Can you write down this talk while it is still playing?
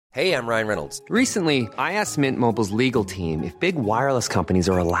Hey, I'm Ryan Reynolds. Recently, I asked Mint Mobile's legal team if big wireless companies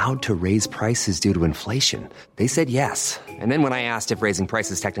are allowed to raise prices due to inflation. They said yes. And then when I asked if raising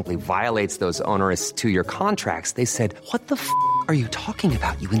prices technically violates those onerous two-year contracts, they said, "What the f*** are you talking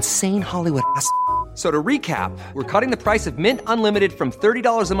about, you insane Hollywood ass?" So to recap, we're cutting the price of Mint Unlimited from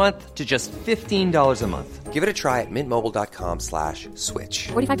 $30 a month to just $15 a month. Give it a try at mintmobile.com/switch.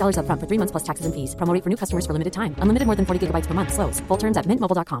 $45 up front for 3 months plus taxes and fees. Promo rate for new customers for limited time. Unlimited more than 40 gigabytes per month. Slows full terms at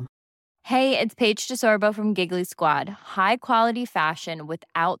mintmobile.com. Hey, it's Paige DeSorbo from Giggly Squad. High quality fashion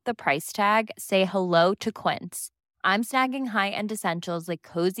without the price tag. Say hello to Quince. I'm snagging high-end essentials like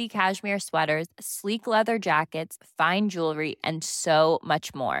cozy cashmere sweaters, sleek leather jackets, fine jewelry, and so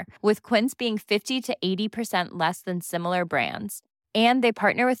much more. With Quince being 50 to 80% less than similar brands. And they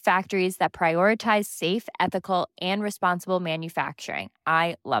partner with factories that prioritize safe, ethical, and responsible manufacturing.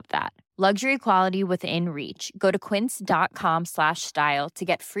 I love that. Luxury quality within reach. Go to quince.com/style to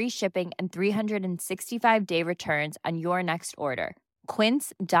get free shipping and 365-day returns on your next order.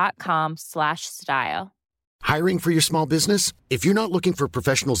 Quince.com/style. Hiring for your small business? If you're not looking for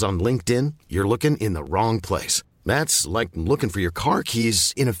professionals on LinkedIn, you're looking in the wrong place. That's like looking for your car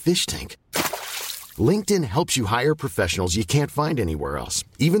keys in a fish tank. LinkedIn helps you hire professionals you can't find anywhere else,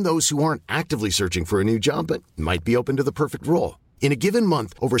 even those who aren't actively searching for a new job but might be open to the perfect role. In a given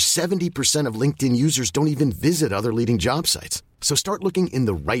month, over 70% of LinkedIn users don't even visit other leading job sites. So start looking in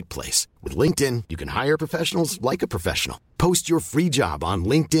the right place. With LinkedIn, you can hire professionals like a professional. Post your free job on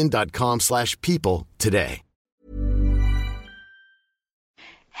linkedin.com/people today.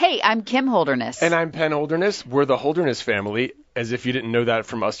 Hey, I'm Kim Holderness. And I'm Penn Holderness. We're the Holderness family, as if you didn't know that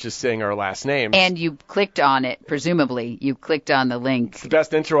from us just saying our last names. And you clicked on it, presumably. You clicked on the link. It's the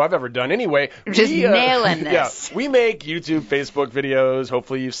best intro I've ever done. Anyway. Just nailing this. Yeah, we make YouTube, Facebook videos.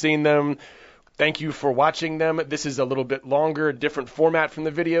 Hopefully you've seen them. Thank you for watching them. This is a little bit longer, different format from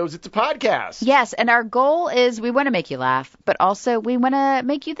the videos. It's a podcast. Yes, and our goal is we want to make you laugh, but also we want to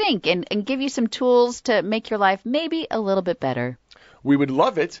make you think and give you some tools to make your life maybe a little bit better. We would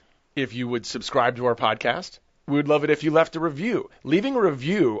love it if you would subscribe to our podcast. We would love it if you left a review. Leaving a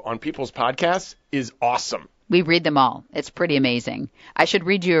review on people's podcasts is awesome. We read them all. It's pretty amazing. I should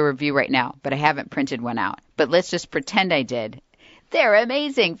read you a review right now, but I haven't printed one out. But let's just pretend I did. They're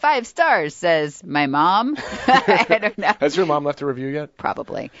amazing. 5 stars, says my mom. I don't know. Has your mom left a review yet?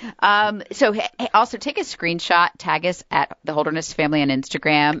 Probably. So also take a screenshot, tag us at the Holderness Family on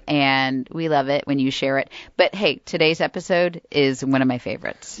Instagram, and we love it when you share it. But, hey, today's episode is one of my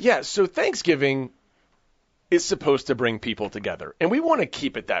favorites. Yeah, so Thanksgiving is supposed to bring people together, and we want to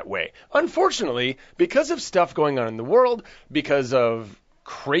keep it that way. Unfortunately, because of stuff going on in the world, because of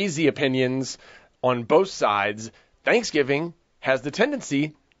crazy opinions on both sides, Thanksgiving has the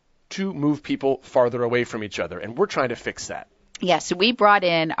tendency to move people farther away from each other, and we're trying to fix that. Yes, so we brought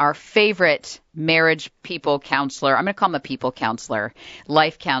in our favorite marriage people counselor. I'm going to call him a people counselor,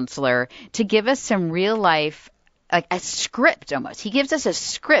 life counselor, to give us some real life, like a script almost. He gives us a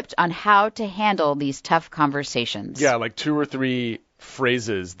script on how to handle these tough conversations. Yeah, like 2 or 3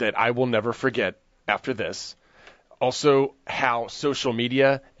 phrases that I will never forget after this. Also, how social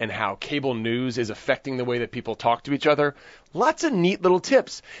media and how cable news is affecting the way that people talk to each other. Lots of neat little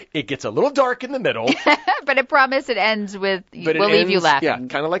tips. It gets a little dark in the middle. But I promise it ends with, we'll leave you laughing. Yeah,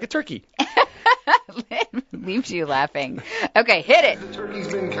 kind of like a turkey. It leaves you laughing. Okay, hit it. The turkey's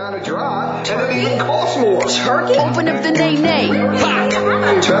been kind of dry, and it even costs more. Turkey? Open up the nay-nay.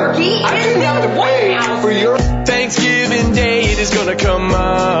 Turkey? I cannot wait for your Thanksgiving Day, it is gonna come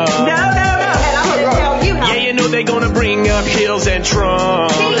up. No. And I'm gonna tell you how. Yeah, you know they're gonna bring up Hills and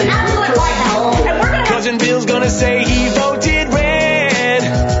Trump. See, that's what White House. And we're gonna Cousin Bill's gonna say he voted red.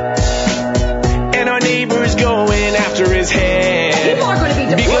 And our neighbor's going after his head. People are going to be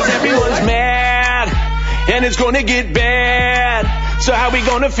deported. Because everyone's mad. And it's gonna get bad. So how we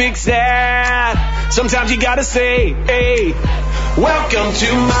gonna fix that? Sometimes you gotta say, hey, welcome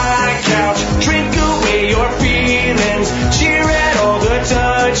to my couch. Drink away your feelings. Cheer at all the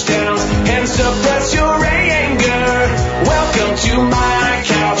touchdowns. And suppress your anger. Welcome to my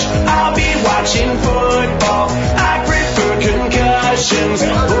couch. I'll be watching football. I prefer concussions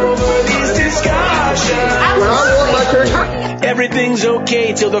over these discussions. Everything's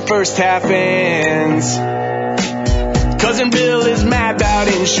okay till the first half ends. Cousin Bill is mad about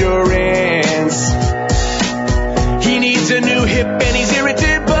insurance. He needs a new hip and he's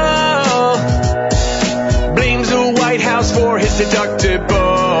irritable. Blames the White House for his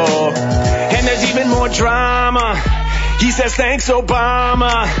deductible. And there's even more drama. He says thanks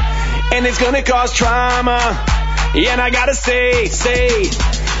Obama. And it's gonna cause trauma. And I gotta say,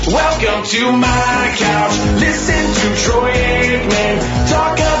 welcome to my couch. Listen to Troy Aikman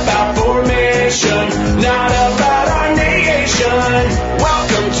talk about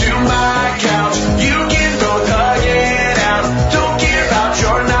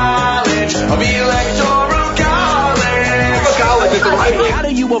How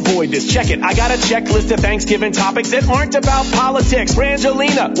do you avoid this? Check it. I got a checklist of Thanksgiving topics that aren't about politics.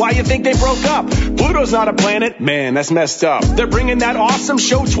 Brangelina, why you think they broke up? Pluto's not a planet. Man, that's messed up. They're bringing that awesome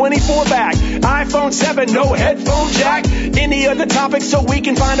show 24 back. iPhone 7, no headphone jack. Any other topics so we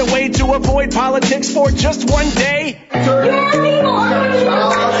can find a way to avoid politics for just one day? Welcome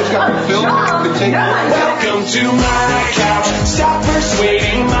to my couch. Stop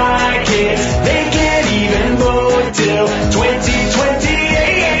persuading my kids. They can't even vote till 2028.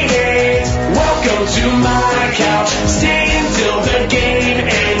 Welcome to my couch. Stay until the game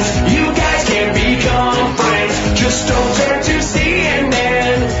ends. You guys can become friends. Just don't turn to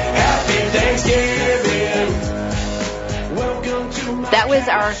CNN. Happy Thanksgiving. Welcome to my That was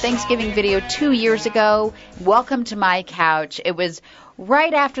our Thanksgiving video 2 years ago. Welcome to my couch. It was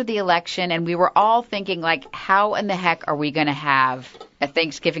right after the election, and we were all thinking, like, how in the heck are we going to have a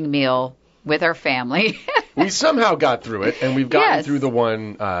Thanksgiving meal with our family? We somehow got through it, and we've gotten through the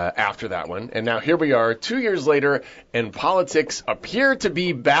one after that one. And now here we are 2 years later, and politics appear to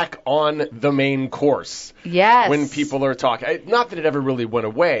be back on the main course. Yes. When people are talking. Not that it ever really went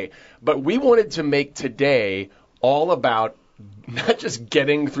away, but we wanted to make today all about not just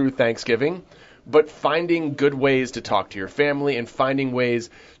getting through Thanksgiving, but finding good ways to talk to your family and finding ways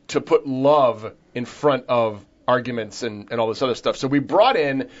to put love in front of arguments and all this other stuff. So we brought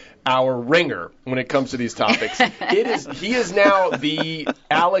in our ringer when it comes to these topics. He is now the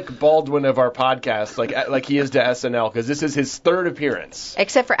Alec Baldwin of our podcast, like he is to SNL, because this is his third appearance.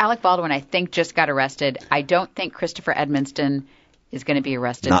 Except for Alec Baldwin, I think, just got arrested. I don't think Christopher Edmonston is going to be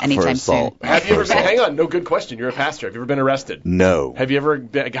arrested anytime soon. Have you ever been, hang on, no, good question. You're a pastor. Have you ever been arrested? No. Have you ever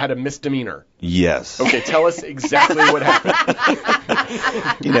had a misdemeanor? Yes. Okay, tell us exactly what happened.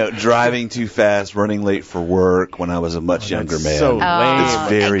 Driving too fast, running late for work when I was a much younger man. So lame. It's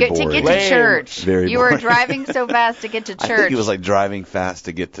very boring. To get to church. Very you boring. were driving so fast to get to church. I think it was like driving fast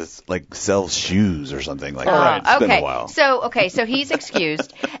to get to sell shoes or something like that. Right. It's been a while. So he's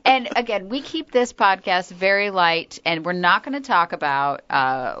excused. And again, we keep this podcast very light, and we're not going to talk about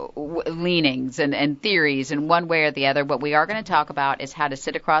leanings and theories in one way or the other. What we are going to talk about is how to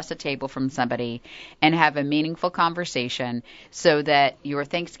sit across the table from somebody and have a meaningful conversation so that your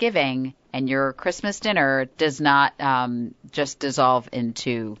Thanksgiving and your Christmas dinner does not just dissolve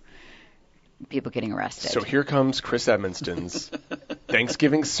into people getting arrested. So here comes Chris Edmonston's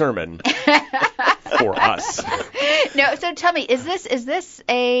Thanksgiving sermon for us. No, so tell me, is this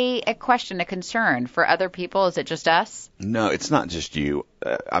a question, a concern for other people? Is it just us? No, it's not just you.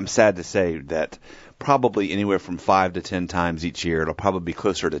 I'm sad to say that probably anywhere from 5 to 10 times each year. It'll probably be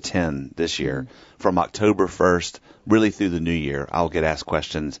closer to 10 this year. From October 1st, really through the new year, I'll get asked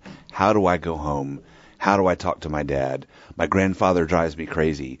questions. How do I go home? How do I talk to my dad? My grandfather drives me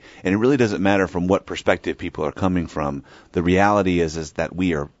crazy. And it really doesn't matter from what perspective people are coming from. The reality is that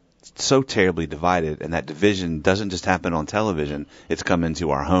we are so terribly divided, and that division doesn't just happen on television. It's come into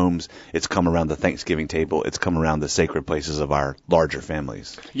our homes. It's come around the Thanksgiving table. It's come around the sacred places of our larger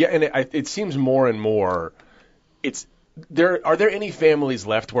families. Yeah, and it seems more and more are there any families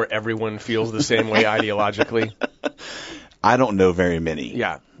left where everyone feels the same way ideologically? I don't know very many.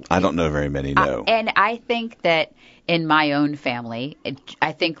 Yeah. I don't know very many, no. And I think that in my own family,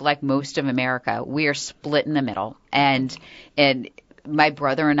 I think like most of America, we are split in the middle. And my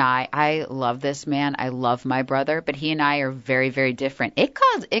brother and I love this man. I love my brother, but he and I are very, very different. It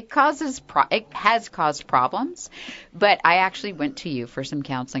has caused problems, but I actually went to you for some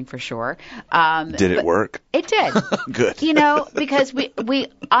counseling for sure. Did it work? It did. Good. Because we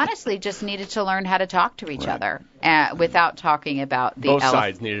honestly just needed to learn how to talk to each other without talking about the both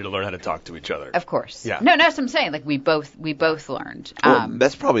sides needed to learn how to talk to each other. Of course. Yeah. No, that's what I'm saying. Like we both learned. Well,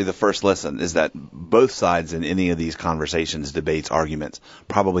 that's probably the first lesson, is that both sides in any of these conversations, debates, arguments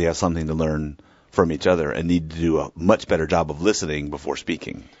probably have something to learn from each other and need to do a much better job of listening before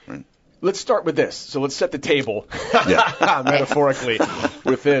speaking. Right? Let's start with this. So let's set the table, metaphorically,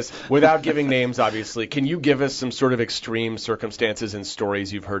 with this, without giving names, obviously. Can you give us some sort of extreme circumstances and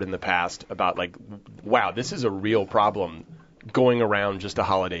stories you've heard in the past about, like, wow, this is a real problem going around just a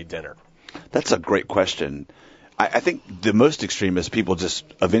holiday dinner? That's a great question. I think the most extreme is people just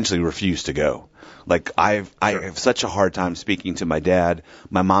eventually refuse to go. Like, I have such a hard time speaking to my dad.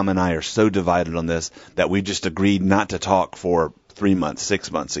 My mom and I are so divided on this that we just agreed not to talk for 3 months,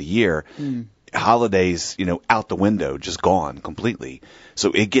 6 months, a year. Holidays, out the window, just gone completely.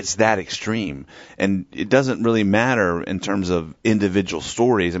 So it gets that extreme. And it doesn't really matter in terms of individual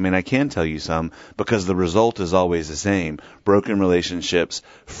stories. I mean, I can tell you some, because the result is always the same. Broken relationships,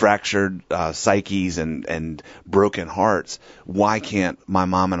 fractured psyches, and broken hearts. Why can't my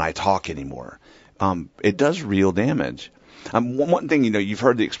mom and I talk anymore? It does real damage. One thing, you've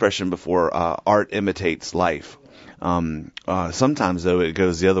heard the expression before, art imitates life. Sometimes, though, it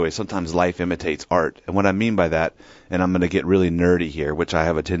goes the other way. Sometimes life imitates art. And what I mean by that, and I'm going to get really nerdy here, which I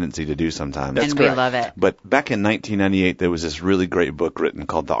have a tendency to do sometimes. And we love it. But back in 1998, there was this really great book written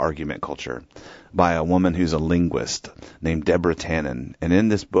called The Argument Culture by a woman who's a linguist named Deborah Tannen. And in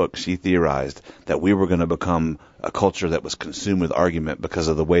this book, she theorized that we were going to become a culture that was consumed with argument because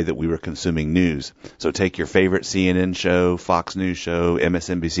of the way that we were consuming news. So take your favorite CNN show, Fox News show,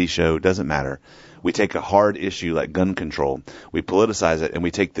 MSNBC show, doesn't matter. We take a hard issue like gun control, we politicize it, and we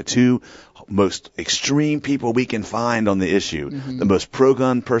take the two most extreme people we can find on the issue, the most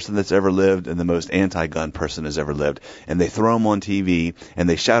pro-gun person that's ever lived and the most anti-gun person that's ever lived, and they throw them on TV, and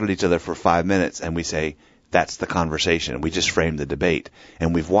they shout at each other for 5 minutes, and we say, that's the conversation. We just framed the debate.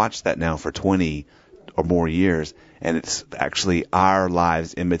 And we've watched that now for 20 or more years, and it's actually our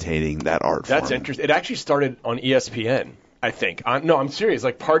lives imitating that art form. That's interesting. It actually started on ESPN. I think. No, I'm serious.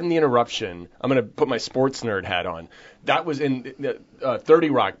 Like, pardon the interruption. I'm going to put my sports nerd hat on. That was in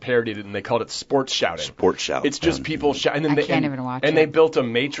 30 Rock parodied it, and they called it sports shouting. Sports shouting. It's just people shouting. I can't even watch it. And they built a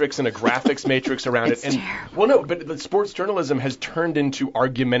matrix and a graphics matrix around it. And terrible. well, no, but the sports journalism has turned into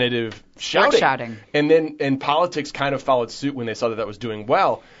argumentative shouting. And politics kind of followed suit when they saw that was doing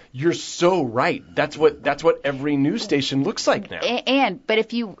well. You're so right. That's what every news station looks like now. But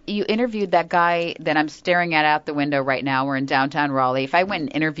if you interviewed that guy that I'm staring at out the window right now, we're in downtown Raleigh. If I went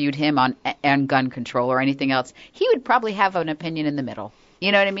and interviewed him on gun control or anything else, he would probably have an opinion in the middle.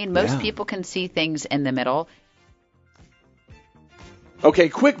 You know what I mean? Most people can see things in the middle. Okay,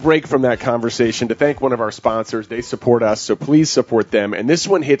 quick break from that conversation to thank one of our sponsors. They support us, so please support them. And this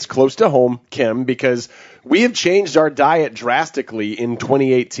one hits close to home, Kim, because we have changed our diet drastically in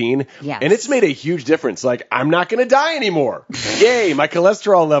 2018. Yes. And it's made a huge difference. Like, I'm not going to die anymore. Yay, my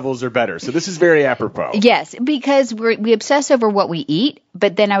cholesterol levels are better. So this is very apropos. Yes, because we obsess over what we eat.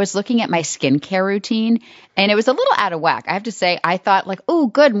 But then I was looking at my skincare routine, and it was a little out of whack. I have to say, I thought like, oh,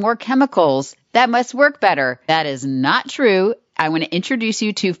 good, more chemicals. That must work better. That is not true. I want to introduce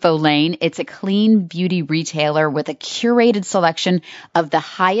you to Folane. It's a clean beauty retailer with a curated selection of the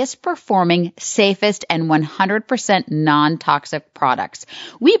highest performing, safest, and 100% non-toxic products.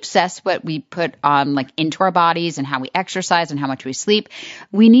 We obsess what we put on like into our bodies and how we exercise and how much we sleep.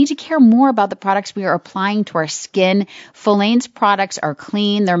 We need to care more about the products we are applying to our skin. Folane's products are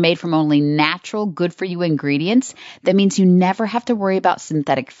clean. They're made from only natural, good-for-you ingredients. That means you never have to worry about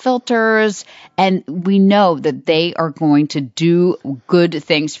synthetic filters, and we know that they are going to do good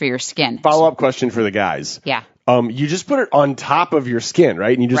things for your skin. Follow-up question for the guys. Yeah. You just put it on top of your skin,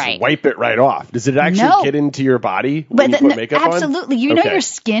 right? And you just wipe it right off. Does it actually get into your body when you put makeup on? Absolutely. You know your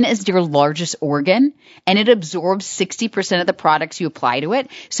skin is your largest organ, and it absorbs 60% of the products you apply to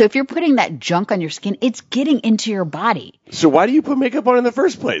it. So if you're putting that junk on your skin, it's getting into your body. So why do you put makeup on in the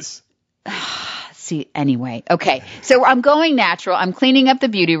first place? Anyway. Okay. So I'm going natural. I'm cleaning up the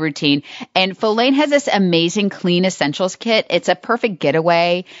beauty routine. And Folane has this amazing clean essentials kit. It's a perfect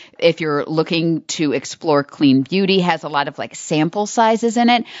getaway if you're looking to explore clean beauty. Has a lot of like sample sizes in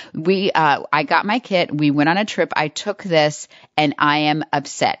it. I got my kit. We went on a trip. I took this and I am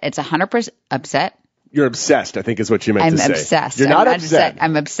upset. It's 100% upset. You're obsessed, I think is what you meant to say. I'm obsessed. You're not upset.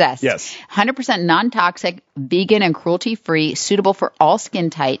 I'm obsessed. Yes. 100% non-toxic, vegan, and cruelty-free, suitable for all skin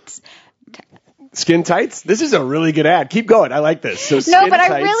types. Skin tights? This is a really good ad. Keep going. I like this. So no, but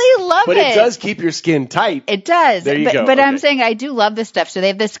I really love it. But it does keep your skin tight. It does. There you go. But I'm saying I do love this stuff. So they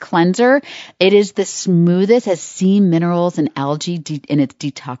have this cleanser. It is the smoothest, has sea minerals and algae, and it's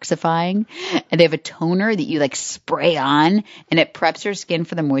detoxifying. And they have a toner that you like spray on, and it preps your skin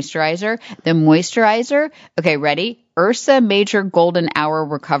for the moisturizer. The moisturizer, okay, ready? Ursa Major Golden Hour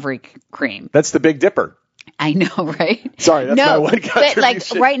Recovery Cream. That's the Big Dipper. I know, right? Sorry, that's my one contribution. But like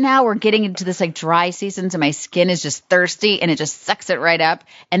right now we're getting into this like dry season, so my skin is just thirsty and it just sucks it right up.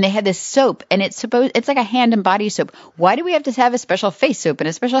 And they had this soap, and it's like a hand and body soap. Why do we have to have a special face soap and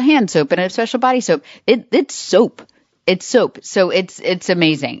a special hand soap and a special body soap? It's soap. It's soap. So it's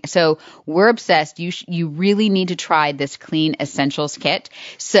amazing. So we're obsessed. You really need to try this clean essentials kit.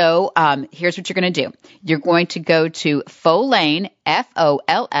 So here's what you're going to do. You're going to go to Folane,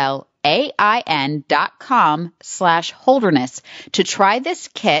 FOLLAIN.com/holderness to try this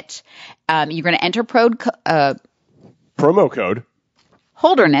kit. You're going to enter promo code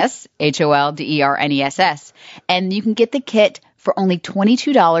Holderness, HOLDERNESS, and you can get the kit for only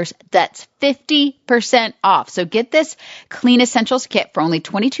 $22. That's 50% off. So get this clean essentials kit for only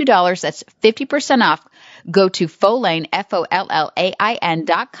 $22. That's 50% off. Go to Folane,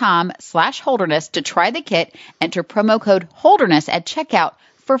 FOLLAIN.com/holderness to try the kit. Enter promo code Holderness at checkout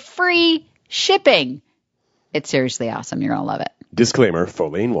for free shipping. It's seriously awesome. You're going to love it. Disclaimer,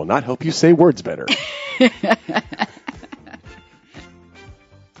 Folane will not help you say words better.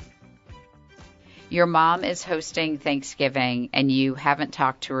 Your mom is hosting Thanksgiving, and you haven't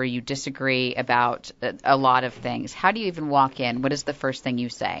talked to her. You disagree about a lot of things. How do you even walk in? What is the first thing you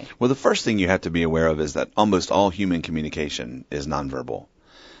say? Well, the first thing you have to be aware of is that almost all human communication is nonverbal.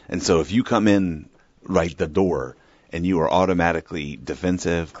 And so if you come in right the door and you are automatically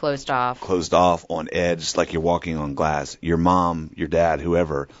defensive, closed off, on edge, like you're walking on glass, your mom, your dad,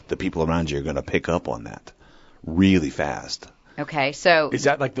 whoever, the people around you are going to pick up on that really fast. Okay, so is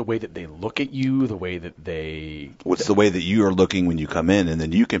that like the way that they look at you, the way that they... What's the way that you are looking when you come in, and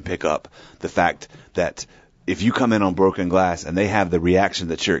then you can pick up the fact that if you come in on broken glass and they have the reaction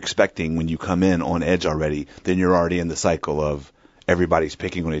that you're expecting when you come in on edge already, then you're already in the cycle of everybody's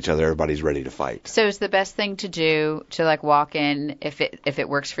picking on each other, everybody's ready to fight. So is the best thing to do to like walk in, if it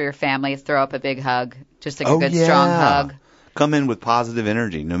works for your family, throw up a big hug, just like a good strong hug? Come in with positive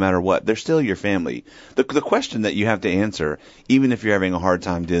energy no matter what. They're still your family. The question that you have to answer, even if you're having a hard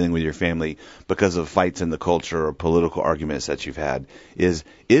time dealing with your family because of fights in the culture or political arguments that you've had, is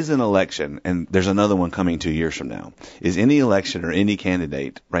an election, and there's another one coming 2 years from now, is any election or any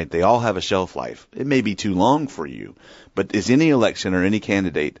candidate, right, they all have a shelf life. It may be too long for you, but is any election or any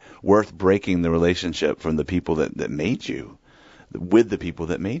candidate worth breaking the relationship from the people that made you, with the people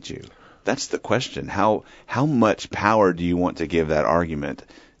that made you? That's the question. How much power do you want to give that argument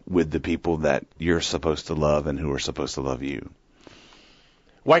with the people that you're supposed to love and who are supposed to love you?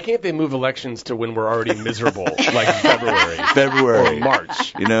 Why can't they move elections to when we're already miserable, like February or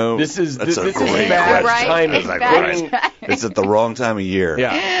March? You know, this is great bad timing. It's at the wrong time of year.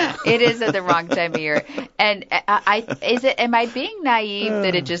 Yeah, it is at the wrong time of year. And am I being naive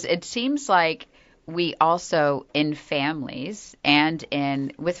that it seems like we also, in families and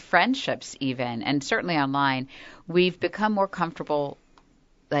with friendships even, and certainly online, we've become more comfortable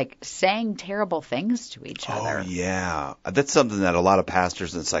like saying terrible things to each other. Oh, yeah. That's something that a lot of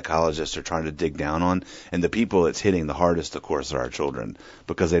pastors and psychologists are trying to dig down on. And the people it's hitting the hardest, of course, are our children,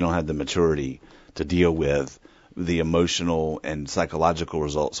 because they don't have the maturity to deal with the emotional and psychological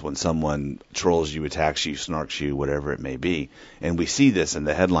results when someone trolls you, attacks you, snarks you, whatever it may be. And we see this in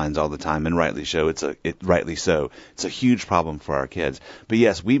the headlines all the time, and rightly so. It's a huge problem for our kids. But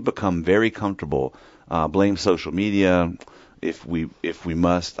yes, we've become very comfortable. Blame social media if we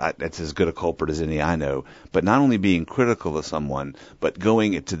must. That's as good a culprit as any I know. But not only being critical of someone, but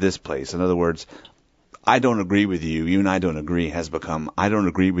going to this place. In other words, I don't agree with you. You and I don't agree has become, I don't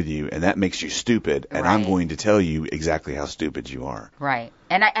agree with you, and that makes you stupid, and I'm going to tell you exactly how stupid you are. Right.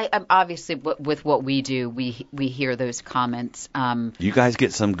 And I obviously, with what we do, we hear those comments. You guys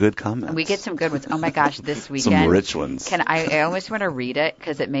get some good comments. We get some good ones. Oh, my gosh, this weekend. Some rich ones. I almost want to read it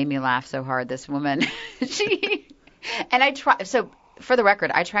because it made me laugh so hard, this woman. And I try, so for the record,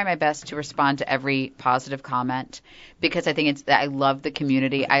 I try my best to respond to every positive comment because I think I love the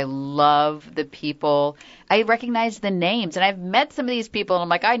community. I love the people. I recognize the names, and I've met some of these people, and I'm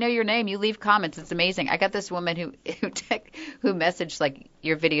like, I know your name. You leave comments. It's amazing. I got this woman who messaged like,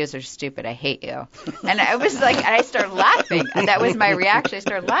 your videos are stupid. I hate you. And I was like, and I started laughing. And that was my reaction. I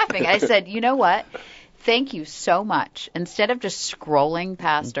started laughing. I said, you know what? Thank you so much. Instead of just scrolling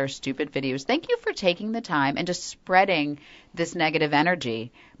past our stupid videos, thank you for taking the time and just spreading this negative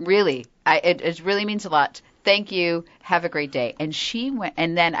energy. Really, it really means a lot. Thank you. Have a great day. And she went,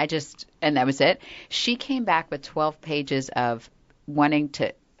 and then and that was it. She came back with 12 pages of wanting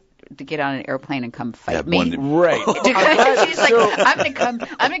to get on an airplane and come fight me. Right. She's like, I'm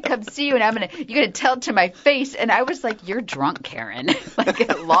gonna come see you, and you're gonna tell it to my face. And I was like, you're drunk, Karen.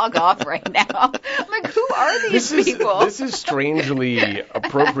 Like, log off right now. I'm like, who are these people? This is strangely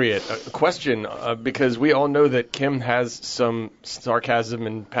appropriate question because we all know that Kim has some sarcasm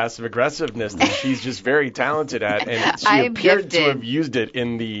and passive aggressiveness that she's just very talented at, and she appeared to have used it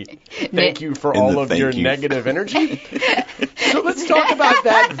in the thank you for all of your negative energy. So let's talk about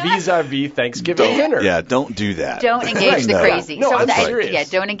that vis-a-vis Thanksgiving dinner. Yeah, don't do that. Don't engage the crazy. No, I'm serious. Yeah,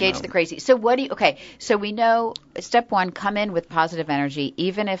 don't engage the crazy. So so we know step one, come in with positive energy,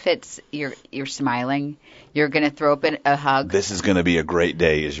 even if it's you're smiling, you're going to throw up a hug. This is going to be a great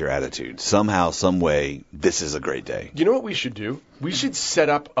day is your attitude. Somehow, some way, this is a great day. You know what we should do? We should set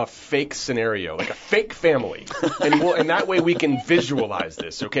up a fake scenario, like a fake family, and that way we can visualize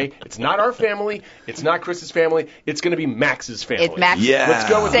this, okay? It's not our family. It's not Chris's family. It's going to be Max's family. It's Max. Yeah. Let's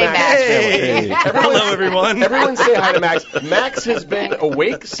go with Max's Hey. family. Hello, everyone. Everyone say hi to Max. Max has been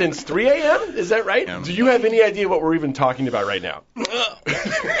awake since 3 a.m., is that right? Do you have any idea what we're even talking about right now?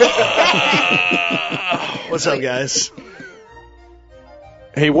 What's up, guys?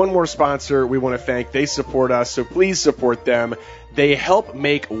 Hey, one more sponsor we want to thank. They support us, so please support them. They help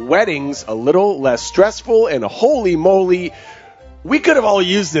make weddings a little less stressful, and holy moly, we could have all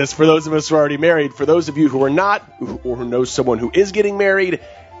used this for those of us who are already married. For those of you who are not, or who know someone who is getting married,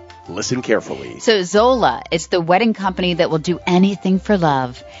 listen carefully. So Zola, it's the wedding company that will do anything for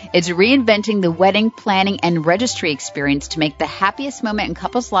love. It's reinventing the wedding planning and registry experience to make the happiest moment in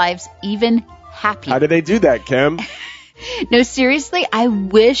couples' lives even happier. How do they do that, Kim? No, seriously, I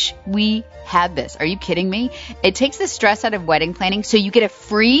wish we had this. Are you kidding me? It takes the stress out of wedding planning, so you get a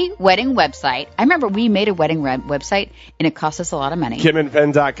free wedding website. I remember we made a wedding website, and it cost us a lot of money.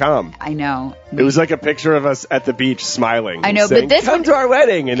 KimandPen.com. I know. It was like a picture of us at the beach smiling. I know, saying, but this come to our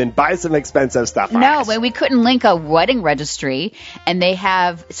wedding and then buy some expensive stuff. No, but we couldn't link a wedding registry, and they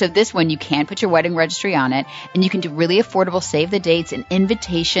have, so this one you can put your wedding registry on it, and you can do really affordable save the dates and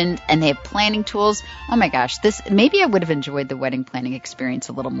invitations, and they have planning tools. Oh my gosh, maybe I would have enjoyed the wedding planning experience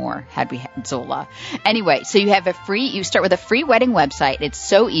a little more had we had Zola. Anyway, so you start with a free wedding website. It's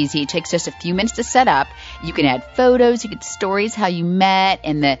so easy. It takes just a few minutes to set up. You can add photos, you get stories, how you met,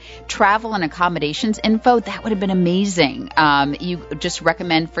 and the travel and accommodations info. That would have been amazing. You just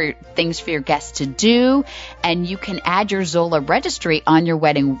recommend for things for your guests to do, and you can add your Zola registry on your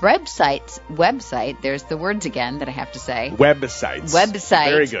wedding website. There's the words again that I have to say. Websites.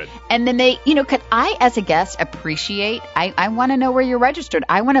 Very good. And then they, could I, as a guest, appreciate, I want to know where you're registered.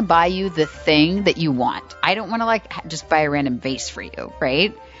 I want to buy you the thing that you want. I don't want to just buy a random vase for you,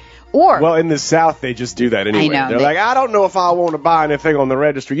 right? Well, in the South, they just do that anyway. I know. They're like, I don't know if I want to buy anything on the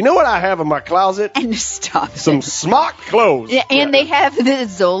registry. You know what I have in my closet? And stop. Some smock clothes. Yeah, and they have the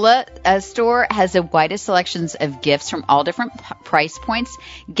Zola store has the widest selections of gifts from all different price points.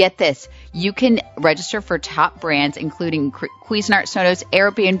 Get this. You can register for top brands, including Cuisinart, Sonos,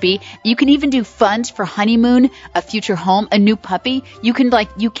 Airbnb. You can even do funds for honeymoon, a future home, a new puppy. You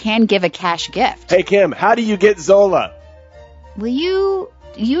can give a cash gift. Hey, Kim, how do you get Zola? Will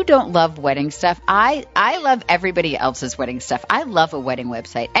you don't love wedding stuff. I love everybody else's wedding stuff. I love a wedding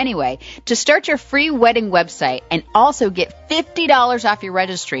website. Anyway, to start your free wedding website and also get $50 off your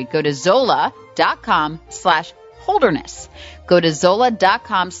registry, go to zola.com/holderness. Go to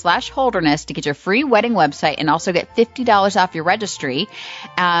zola.com/holderness to get your free wedding website and also get $50 off your registry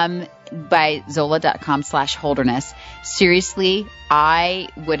by zola.com/holderness. Seriously, I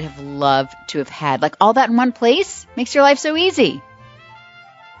would have loved to have had all that in one place. Makes your life so easy.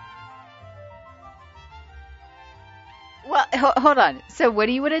 Well, hold on. So what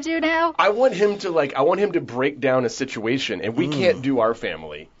do you want to do now? I want him to break down a situation, and we can't do our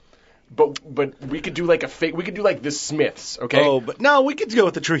family. But we could do like a fake. We could do like the Smiths, okay? Oh, but no, we could go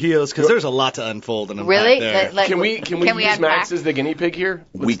with the Trujillos because there's a lot to unfold and unpack really? there. Can we use Max as the guinea pig here?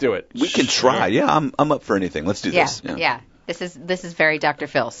 Let's do it. We can try. Yeah, I'm up for anything. Let's do this. Yeah. This is very Dr.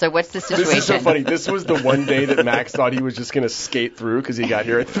 Phil. So what's the situation? This is so funny. This was the one day that Max thought he was just going to skate through because he got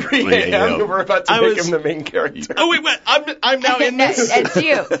here at 3 a.m. and we're about to make him the main character. Oh, wait. I'm now in this.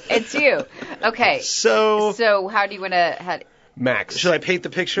 It's you. Okay. So how do you want to... Max. Should I paint the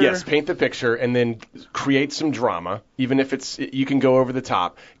picture? Yes, paint the picture and then create some drama. Even if you can go over the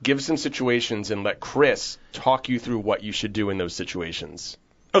top. Give some situations and let Chris talk you through what you should do in those situations.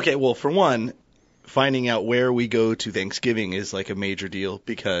 Okay, well, for one, finding out where we go to Thanksgiving is like a major deal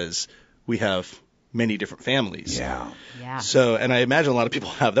because we have many different families. Yeah. So, and I imagine a lot of people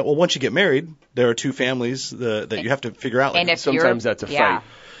have that. Well, once you get married, there are two families that you have to figure out. And sometimes that's a fight.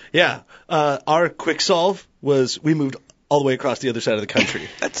 Yeah. Our quick solve was we moved all the way across the other side of the country.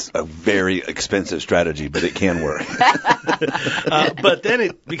 That's a very expensive strategy, but it can work. But then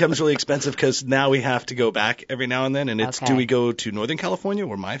it becomes really expensive because now we have to go back every now and then. And it's, do we go to Northern California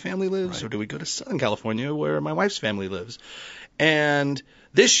where my family lives, or do we go to Southern California where my wife's family lives? And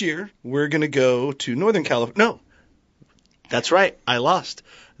this year we're going to go to Northern California. No, that's right. I lost.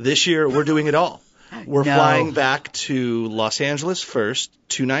 This year we're doing it all. We're flying back to Los Angeles first,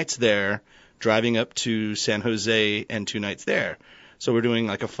 2 nights there, driving up to San Jose and 2 nights there. So we're doing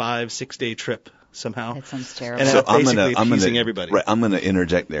like a 5-6 day trip somehow. That sounds terrible. And so basically appeasing everybody. Right, I'm going to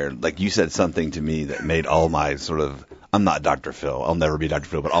interject there. Like you said something to me that made all my I'm not Dr. Phil. I'll never be Dr.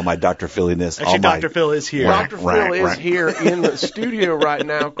 Phil, but all my Dr. Philliness. Actually, Dr. Phil is here. Dr. Phil is here in the studio right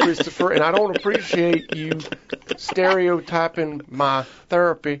now, Christopher, and I don't appreciate you stereotyping my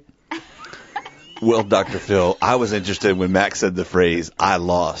therapy. Well, Dr. Phil, I was interested when Max said the phrase, "I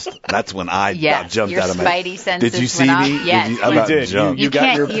lost." That's when I about jumped out of my... Your spidey senses Did you see went me? off? Yes. You did. You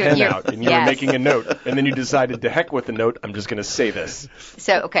got your pen out, and you were Yes. making a note, and then you decided to heck with the note. I'm just going to say this.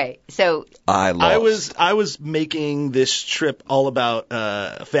 So I lost. I was making this trip all about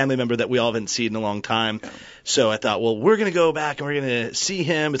a family member that we all haven't seen in a long time. Yeah. So I thought, well, we're going to go back and we're going to see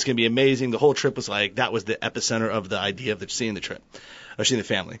him. It's going to be amazing. The whole trip was like, that was the epicenter of the idea of seeing the trip, or seeing the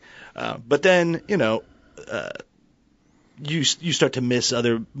family. But then, you start to miss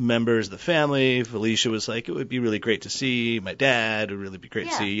other members of the family. Felicia was like, it would be really great to see my dad. It would really be great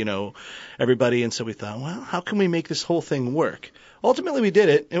to see, everybody. And so we thought, well, how can we make this whole thing work? Ultimately, we did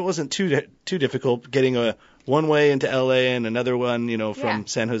it. It wasn't too difficult getting a one way into L.A. and another one, from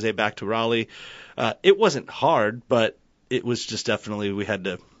San Jose back to Raleigh. It wasn't hard, but it was just definitely we had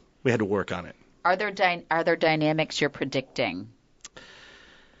to work on it. Are there dynamics you're predicting?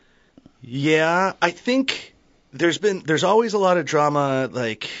 Yeah, I think there's always a lot of drama,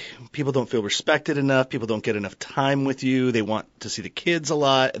 like people don't feel respected enough, people don't get enough time with you, they want to see the kids a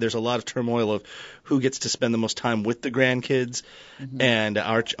lot. There's a lot of turmoil of who gets to spend the most time with the grandkids and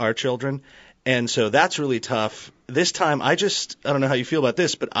our children. And so that's really tough. This time I don't know how you feel about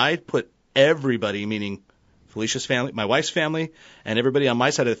this, but I put everybody, meaning Felicia's family, my wife's family, and everybody on my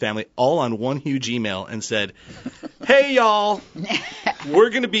side of the family, all on one huge email and said, hey, y'all, we're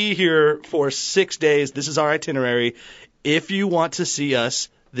going to be here for 6 days. This is our itinerary. If you want to see us,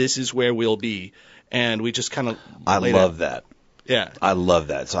 this is where we'll be. And we just kind of I love that. Yeah. I love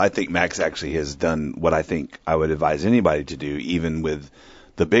that. So I think Max actually has done what I think I would advise anybody to do, even with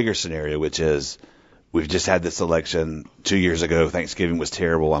the bigger scenario, which is we've just had this election 2 years ago. Thanksgiving was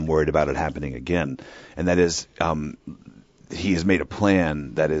terrible. I'm worried about it happening again. And that is he has made a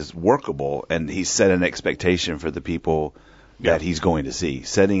plan that is workable, and he's set an expectation for the people that he's going to see.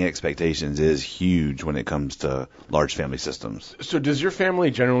 Setting expectations is huge when it comes to large family systems. So does your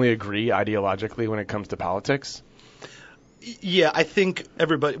family generally agree ideologically when it comes to politics? Yeah, I think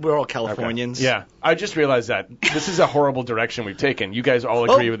we're all Californians. Okay. Yeah, I just realized that this is a horrible direction we've taken. You guys all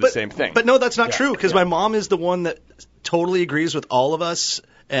agree with the same thing. But no, that's not true, because my mom is the one that totally agrees with all of us,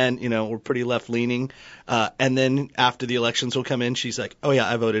 and, we're pretty left-leaning. And then after the elections will come in, she's like, oh, yeah,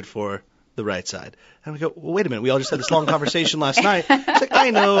 I voted for the right side. And we go, well, wait a minute, we all just had this long conversation last night. She's like,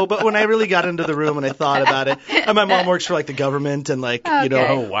 I know, but when I really got into the room and I thought about it, and my mom works for, the government and,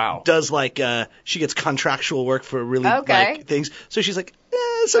 oh, wow. does, she gets contractual work for really, things. So she's like,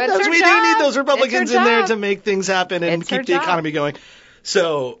 sometimes we do need those Republicans in there to make things happen and keep the economy going.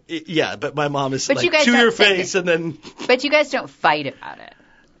 So, but my mom is to your face, and then... But you guys don't fight about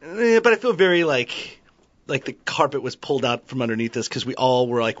it. But I feel very like the carpet was pulled out from underneath us, because we all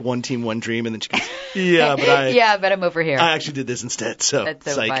were like one team, one dream, and then she goes, but I'm over here. I actually did this instead. So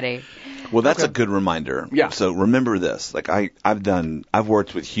that's so funny. Well, that's a good reminder. Yeah. So remember this. I've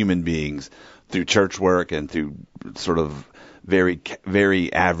worked with human beings through church work and through sort of very,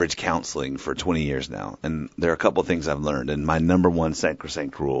 very average counseling for 20 years now. And there are a couple of things I've learned. And my number one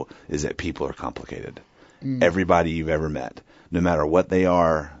sacrosanct rule is that people are complicated. Everybody you've ever met, no matter what they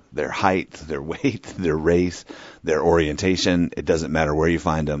are, their height, their weight, their race, their orientation, it doesn't matter where you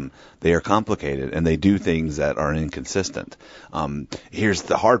find them. They are complicated, and they do things that are inconsistent. Here's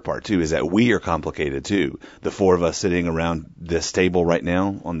the hard part, too, is that we are complicated, too. The four of us sitting around this table right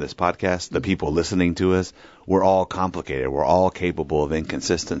now on this podcast, the people listening to us, we're all complicated. We're all capable of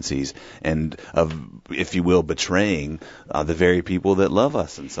inconsistencies and of, if you will, betraying the very people that love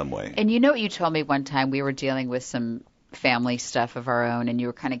us in some way. And you know what you told me one time? We were dealing with some family stuff of our own, and you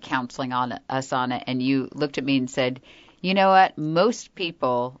were kind of counseling us on it, and you looked at me and said, you know what, most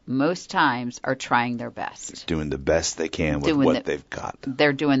people, most times, are trying their best. Doing the best they can with what they've got.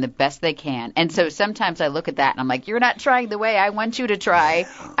 They're doing the best they can. And so sometimes I look at that and I'm like, you're not trying the way I want you to try.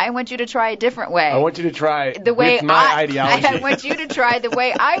 I want you to try a different way. I want you to try the way with my ideology. I want you to try the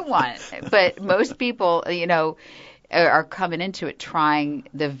way I want. But most people, are coming into it trying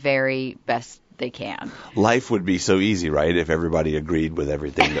the very best they can. Life would be so easy, right, if everybody agreed with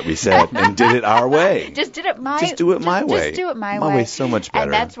everything that we said and did it our way. Just do it my way. Just do it my way. My way's so much better.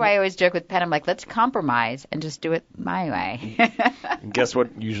 And that's why I always joke with Penn. I'm like, let's compromise and just do it my way. And guess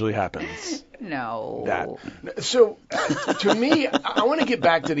what usually happens? No. That. So, to me, I want to get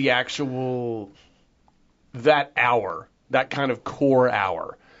back to the actual, that hour, that kind of core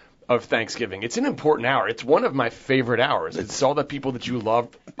hour of Thanksgiving. It's an important hour. It's one of my favorite hours. It's all the people that you love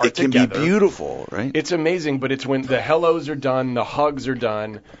are together. It can be beautiful, right? It's amazing, but it's when the hellos are done, the hugs are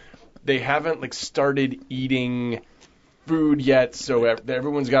done. They haven't started eating food yet, so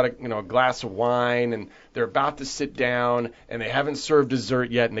everyone's got a glass of wine, and they're about to sit down, and they haven't served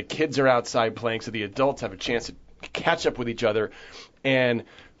dessert yet, and the kids are outside playing, so the adults have a chance to catch up with each other. And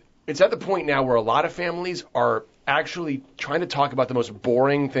it's at the point now where a lot of families are actually trying to talk about the most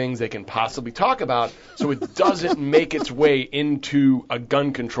boring things they can possibly talk about, so it doesn't make its way into a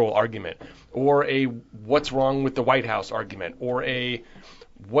gun control argument, or a what's wrong with the White House argument, or a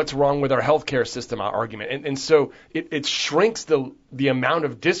what's wrong with our healthcare system argument. And so it shrinks the amount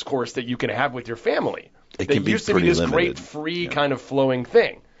of discourse that you can have with your family. It can be used to be this limited. great, free, kind of flowing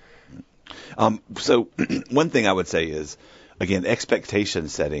thing. So one thing I would say is, again, expectation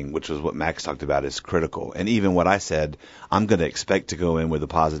setting, which was what Max talked about, is critical. And even what I said, I'm going to expect to go in with a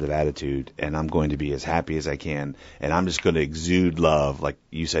positive attitude, and I'm going to be as happy as I can, and I'm just going to exude love, like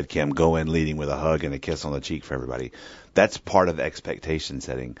you said, Kim, go in leading with a hug and a kiss on the cheek for everybody. That's part of expectation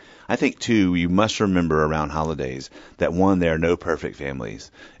setting. I think, too, you must remember around holidays that, one, there are no perfect families.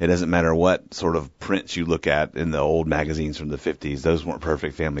 It doesn't matter what sort of prints you look at in the old magazines from the 50s. Those weren't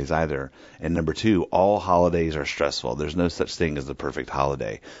perfect families either. And number two, all holidays are stressful. There's no such thing as the perfect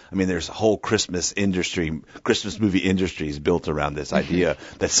holiday. I mean, there's a whole Christmas movie industries built around this idea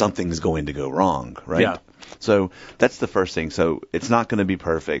that something's going to go wrong, right? Yeah. So that's the first thing. So it's not going to be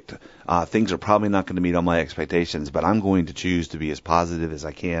perfect. Things are probably not going to meet all my expectations, but I'm going to choose to be as positive as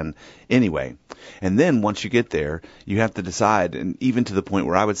I can anyway. And then once you get there, you have to decide, and even to the point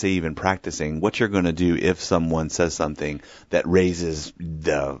where I would say even practicing, what you're going to do if someone says something that raises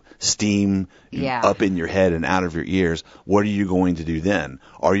the steam up in your head and out of your ears. What are you going to do then?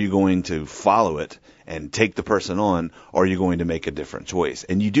 Are you going to follow it and take the person on, or are you going to make a different choice?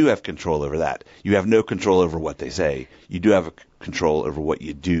 And you do have control over that. You have no control over what they say. You do have control over what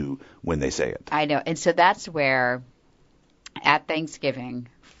you do when they say it. I know. And so that's where at Thanksgiving,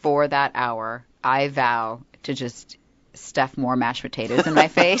 for that hour, I vow to just stuff more mashed potatoes in my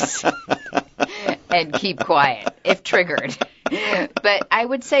face and keep quiet if triggered. But I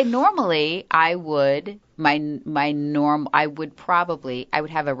would say normally I would have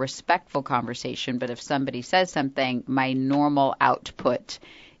a respectful conversation, but if somebody says something, my normal output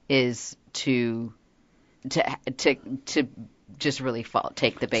is to just really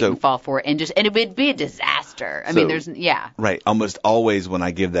take the bait and fall for it, and it would be a disaster. I mean, right. Almost always when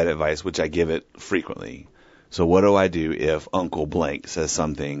I give that advice, which I give it frequently. So what do I do if Uncle Blank says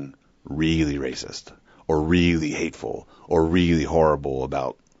something really racist or really hateful or really horrible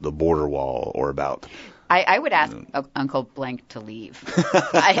about the border wall or about? I would ask Uncle Blank to leave.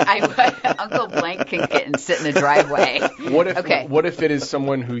 Uncle Blank can get and sit in the driveway. What if it is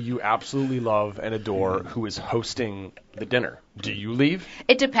someone who you absolutely love and adore who is hosting the dinner? Do you leave?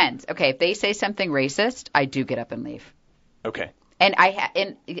 It depends. Okay, if they say something racist, I do get up and leave. Okay.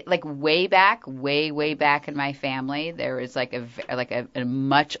 And way back in my family, there was a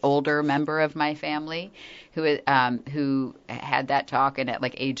much older member of my family who had that talk, and at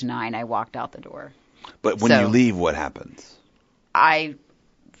age 9, I walked out the door. But when you leave, what happens? I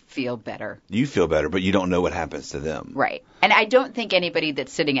feel better. You feel better, but you don't know what happens to them. Right. And I don't think anybody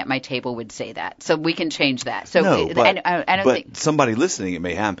that's sitting at my table would say that. So we can change that. So no, but, I don't think somebody listening, it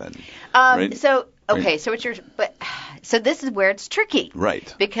may happen. Right? So this is where it's tricky.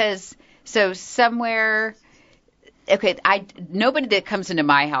 Right. Because somewhere nobody that comes into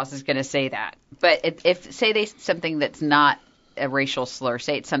my house is going to say that. But if say they something that's not a racial slur,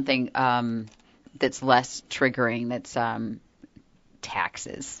 say it's something that's less triggering, that's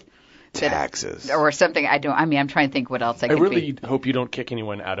taxes. Or something. I'm trying to think what else I could really hope you don't kick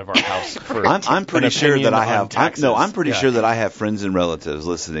anyone out of our house for I'm pretty sure that I have I'm pretty Yeah. sure that I have friends and relatives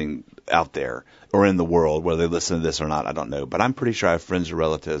listening out there or in the world, whether they listen to this or not, I don't know. But I'm pretty sure I have friends or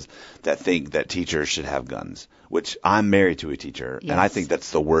relatives that think that teachers should have guns, which I'm married to a teacher, Yes. and I think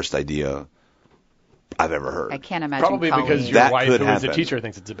that's the worst idea I've ever heard. I can't imagine Probably Colleen. because your That wife, could who is a happen. teacher,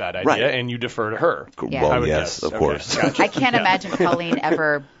 thinks it's a bad idea, Right. and you defer to her. Yeah. Well, I would yes, guess. of Okay, course. gotcha. I can't imagine Colleen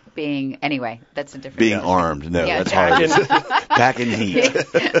ever being – anyway, that's a different Being issue. armed, no, Yeah, that's hard. Packing heat.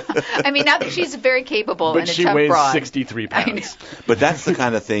 I mean, now that she's very capable But and a she tough weighs broad. 63 I know. pounds. But that's the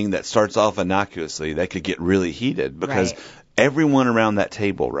kind of thing that starts off innocuously that could get really heated because Right. everyone around that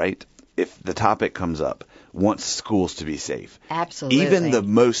table, right, if the topic comes up, wants schools to be safe. Absolutely. Even the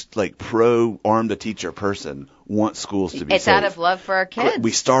most pro-arm-the-teacher person wants schools to be It's safe. out of love for our kids.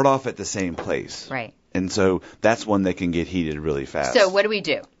 We start off at the same place. Right. And so that's one that can get heated really fast. So what do we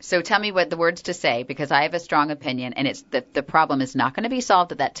do? So tell me what the words to say, because I have a strong opinion, and it's the problem is not going to be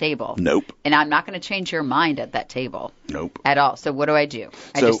solved at that table. Nope. And I'm not going to change your mind at that table. Nope. At all. So what do? I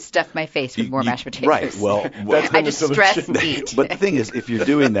just stuff my face with more mashed potatoes. Right. Well, I just stress and eat. But the thing is, if you're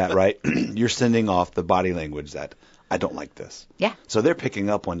doing that, right, you're sending off the body language that I don't like this. Yeah. So they're picking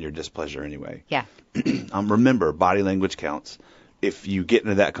up on your displeasure anyway. Yeah. Remember, body language counts. If you get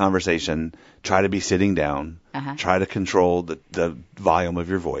into that conversation, try to be sitting down. Try to control the volume of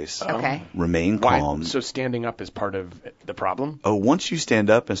your voice. Okay. Remain calm. So standing up is part of the problem? Oh, once you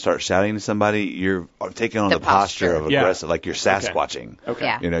stand up and start shouting to somebody, you're taking on the posture of aggressive, like you're Sasquatching. Okay.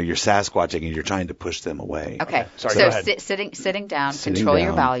 Yeah. You're Sasquatching and you're trying to push them away. Okay. Sorry, so go ahead. sitting down, Sitting control down,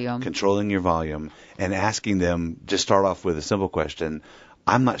 your volume. Controlling your volume and asking them, just start off with a simple question.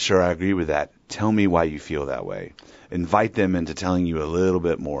 I'm not sure I agree with that. Tell me why you feel that way. Invite them into telling you a little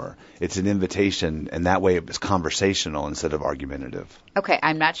bit more. It's an invitation, and that way it's conversational instead of argumentative. Okay,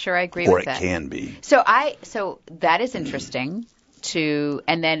 I'm not sure I agree or with that. Or it can be. So that is interesting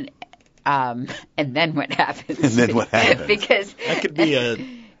and then what happens? And then what happens? Because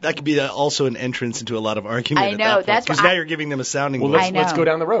that could be also an entrance into a lot of argument. I know, that's because now you're giving them a sounding board. Well, let's go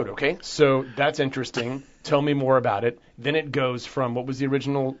down the road, okay? So that's interesting. Tell me more about it. Then it goes from what was the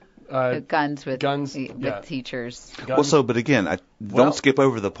original? Guns with yeah. teachers. Guns. But again, don't skip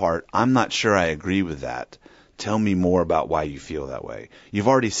over the part. I'm not sure I agree with that. Tell me more about why you feel that way. You've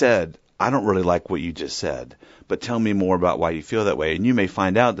already said, I don't really like what you just said, but tell me more about why you feel that way. And you may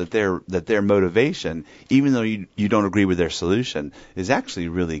find out that their motivation, even though you don't agree with their solution, is actually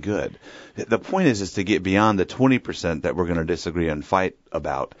really good. The point is to get beyond the 20% that we're going to disagree and fight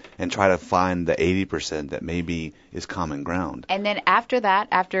about and try to find the 80% that maybe is common ground. And then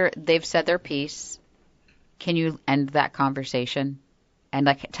after they've said their piece, can you end that conversation? And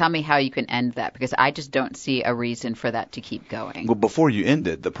tell me how you can end that, because I just don't see a reason for that to keep going. Well, before you end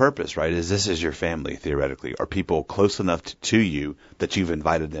it, the purpose, right, is this is your family, theoretically. Are people close enough to you that you've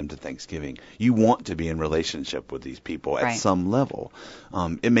invited them to Thanksgiving? You want to be in relationship with these people at some level.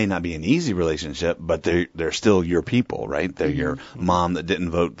 It may not be an easy relationship, but they're still your people, right? They're your mom that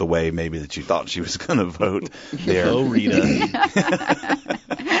didn't vote the way maybe that you thought she was going to vote. Oh, Rita.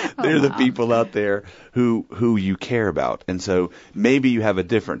 They're the people out there who you care about. And so maybe you have a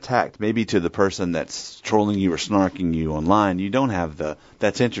different tact. Maybe to the person that's trolling you or snarking you online, you don't have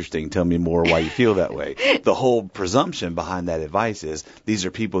that's interesting, tell me more why you feel that way. The whole presumption behind that advice is these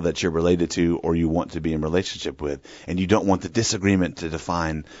are people that you're related to or you want to be in relationship with, and you don't want the disagreement to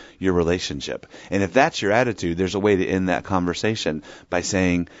define your relationship. And if that's your attitude, there's a way to end that conversation by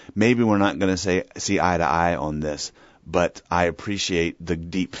saying, maybe we're not going to see eye to eye on this, but I appreciate the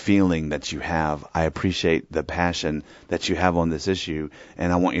deep feeling that you have. I appreciate the passion that you have on this issue,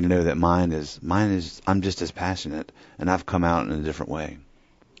 and I want you to know that mine is I'm just as passionate, and I've come out in a different way.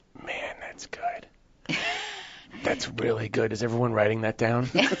 Man, that's good. That's really good. Is everyone writing that down?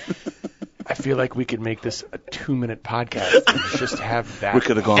 I feel like we could make this a 2-minute podcast and just have that. We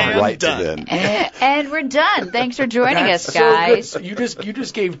could have gone right to then. And we're done. Thanks for joining us, guys. So you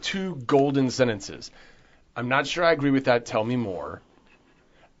just gave 2 golden sentences. I'm not sure I agree with that. Tell me more.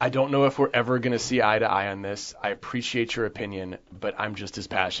 I don't know if we're ever going to see eye to eye on this. I appreciate your opinion, but I'm just as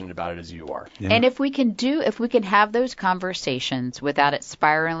passionate about it as you are. Yeah. And if we can have those conversations without it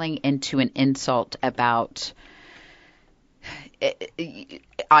spiraling into an insult about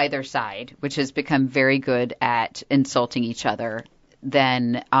either side, which has become very good at insulting each other,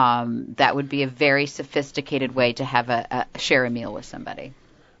 then that would be a very sophisticated way to have share a meal with somebody.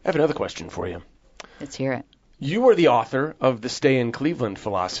 I have another question for you. Let's hear it. You are the author of the Stay in Cleveland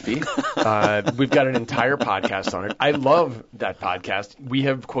philosophy. We've got an entire podcast on it. I love that podcast. We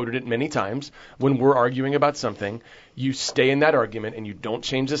have quoted it many times. When we're arguing about something, you stay in that argument and you don't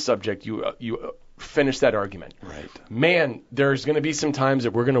change the subject. You finish that argument. Right. Man, there's going to be some times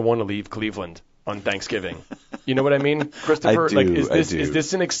that we're going to want to leave Cleveland on Thanksgiving. You know what I mean, Christopher? I do, is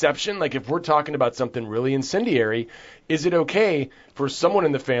this an exception? Like, if we're talking about something really incendiary, is it okay for someone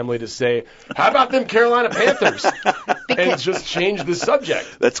in the family to say, how about them Carolina Panthers? And just change the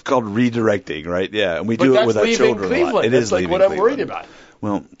subject. That's called redirecting, right? Yeah, and we do it with our children Cleveland. a lot. It is like what Cleveland. I'm worried about.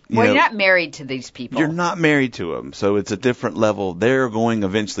 Well, you're not married to these people. You're not married to them, so it's a different level. They're going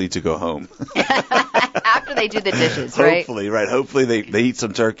eventually to go home. After they do the dishes, right? Hopefully, right. Hopefully they eat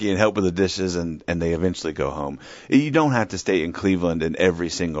some turkey and help with the dishes, and they eventually go home. You don't have to stay in Cleveland in every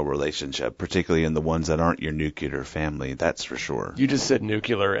single relationship, particularly in the ones that aren't your nuclear family. That's for sure. You just said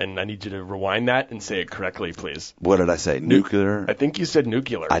nuclear, and I need you to rewind that and say it correctly, please. What did I say? Nuclear? I think you said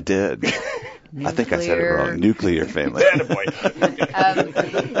nuclear. I did. I think I said it wrong. Nuclear family.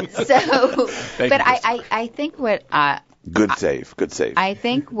 I think what good save. I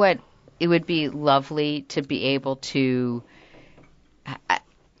think what it would be lovely to be able to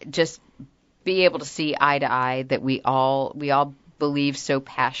just be able to see eye to eye, that we all believe so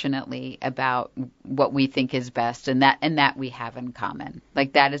passionately about what we think is best, and that we have in common.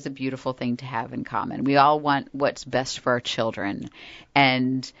 Like, that is a beautiful thing to have in common. We all want what's best for our children.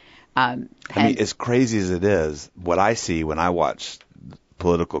 And I mean, as crazy as it is, what I see when I watch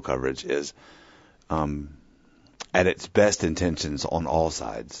political coverage is at its best intentions on all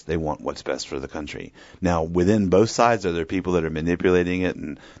sides, they want what's best for the country. Now, within both sides, are there people that are manipulating it?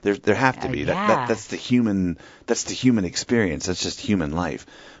 And there have to be. Yeah. That's the human experience. That's just human life.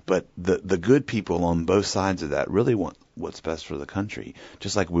 But the good people on both sides of that really want what's best for the country,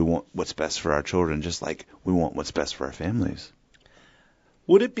 just like we want what's best for our children, just like we want what's best for our families.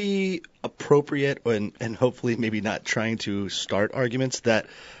 Would it be appropriate, and hopefully maybe not trying to start arguments, that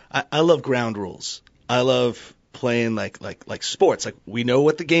I love ground rules. I love playing like sports. Like, we know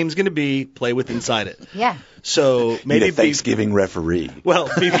what the game's going to be, play with inside it. Yeah. So maybe a Thanksgiving referee. Well,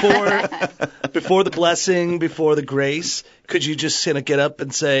 before the blessing, before the grace, could you just kind of get up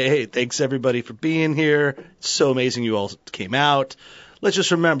and say, hey, thanks everybody for being here. It's so amazing you all came out. Let's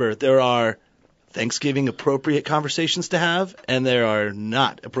just remember there are Thanksgiving appropriate conversations to have, and there are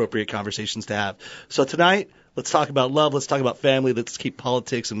not appropriate conversations to have. So tonight, let's talk about love. Let's talk about family. Let's keep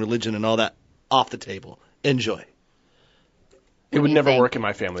politics and religion and all that off the table. Enjoy. It would never work in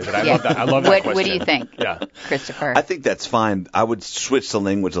my family, but I love that. I love that question. What do you think, yeah, Christopher? I think that's fine. I would switch the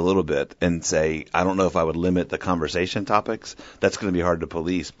language a little bit and say, I don't know if I would limit the conversation topics. That's going to be hard to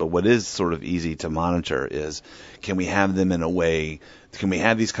police. But what is sort of easy to monitor is, can we have them in a way, can we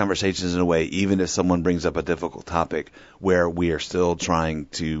have these conversations in a way, even if someone brings up a difficult topic, where we are still trying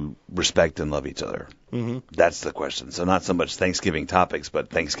to respect and love each other? Mm-hmm. That's the question. So not so much Thanksgiving topics, but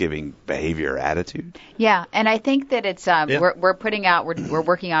Thanksgiving behavior or attitude. Yeah, and I think that it's we're working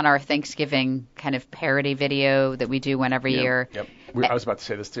on our Thanksgiving kind of parody video that we do one every year. Yep. I was about to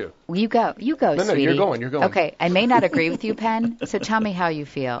say this too. You go, no, sweetie. You're going. Okay, I may not agree with you, Penn. So tell me how you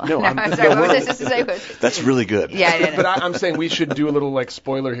feel. No, I'm sorry. What was this to say? That's really good. Yeah, I didn't. But I'm saying we should do a little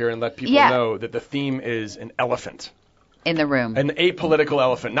spoiler here and let people know that the theme is an elephant. In the room. An apolitical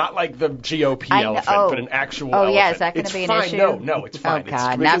elephant, not like the GOP elephant, but an actual elephant. Oh, yeah, is that going to be an issue? No, it's fine. Oh,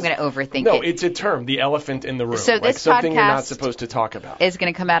 God, now I'm going to overthink it. No, it's a term, the elephant in the room. So this something you're not podcast supposed to talk about. Is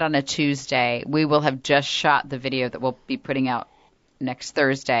going to come out on a Tuesday. We will have just shot the video that we'll be putting out next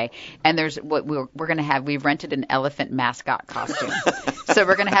Thursday, and there's what we're going to have. We've rented an elephant mascot costume, so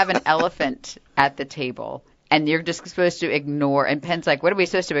we're going to have an elephant at the table. And you're just supposed to ignore. And Penn's like, what are we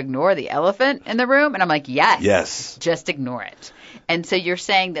supposed to ignore? The elephant in the room? And I'm like, yes. Yes. Just ignore it. And so you're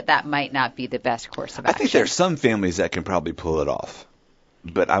saying that might not be the best course of action. I think there are some families that can probably pull it off,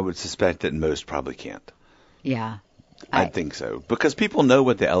 but I would suspect that most probably can't. Yeah. I think so, because people know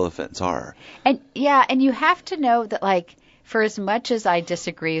what the elephants are. And you have to know that, for as much as I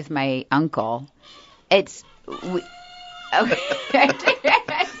disagree with my uncle, it's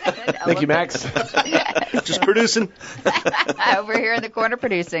Thank you, Max. Just producing. Over here in the corner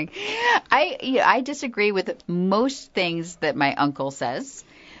producing. I disagree with most things that my uncle says,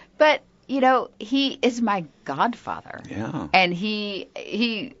 but he is my godfather. Yeah. And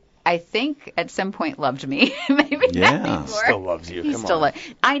he I think at some point loved me. Maybe not anymore. Still loves you. He Come still on.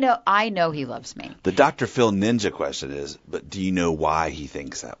 I know he loves me. The Dr. Phil Ninja question is, but do you know why he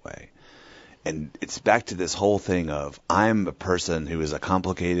thinks that way? And it's back to this whole thing of, I'm a person who is a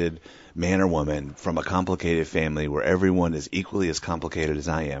complicated man or woman from a complicated family where everyone is equally as complicated as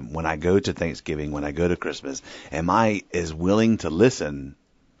I am. When I go to Thanksgiving, when I go to Christmas, am I as willing to listen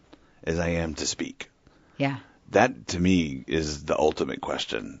as I am to speak? Yeah. That, to me, is the ultimate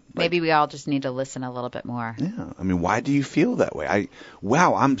question. Maybe we all just need to listen a little bit more. Yeah. I mean, why do you feel that way?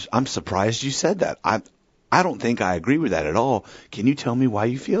 I'm surprised you said that. I don't think I agree with that at all. Can you tell me why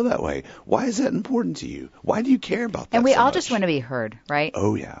you feel that way? Why is that important to you? Why do you care about that? And we so all much? just want to be heard, right?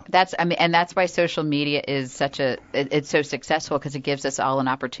 Oh yeah. And that's why social media is it's so successful, because it gives us all an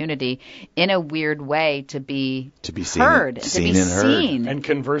opportunity in a weird way to be seen, heard, seen and heard. And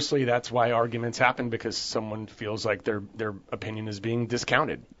conversely, that's why arguments happen, because someone feels like their opinion is being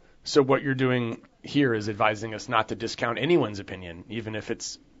discounted. So what you're doing here is advising us not to discount anyone's opinion, even if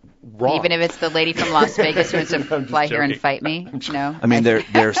it's wrong. Even if it's the lady from Las Vegas who wants to fly here and fight me, I mean, there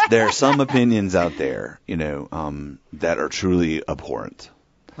are some opinions out there, that are truly abhorrent.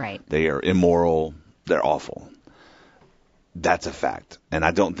 Right. They are immoral. They're awful. That's a fact, and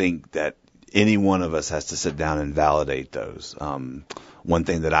I don't think that any one of us has to sit down and validate those. One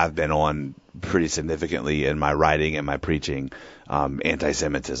thing that I've been on pretty significantly in my writing and my preaching,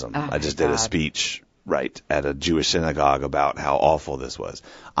 anti-Semitism. Oh, I just did a speech right, at a Jewish synagogue about how awful this was.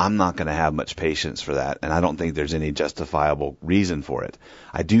 I'm not going to have much patience for that, and I don't think there's any justifiable reason for it.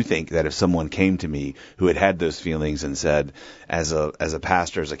 I do think that if someone came to me who had those feelings and said, as a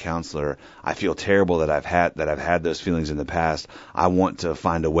pastor, as a counselor, I feel terrible that I've had those feelings in the past. I want to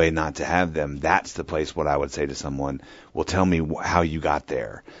find a way not to have them. That's the place what I would say to someone, well, tell me how you got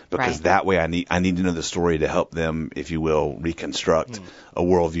there, because that way I need to know the story to help them, if you will, reconstruct a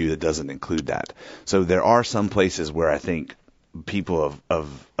worldview that doesn't include that. So there are some places where I think people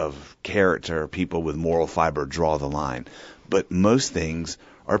of character, people with moral fiber, draw the line, but most things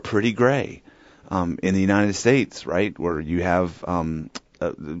are pretty gray. In the United States, right, where you have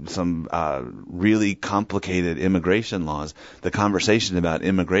some really complicated immigration laws, the conversation about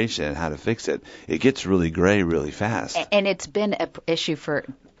immigration and how to fix it, it gets really gray really fast. And it's been an issue for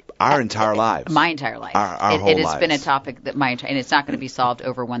our entire lives. My entire life. Our whole it has lives. been a topic that and it's not going to be solved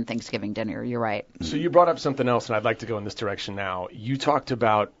over one Thanksgiving dinner. You're right. So you brought up something else, and I'd like to go in this direction now. You talked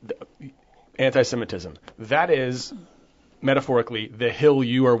about anti-Semitism. That is, metaphorically, the hill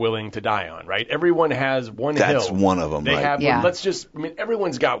you are willing to die on, right? Everyone has one hill. That's one of them, they right? have.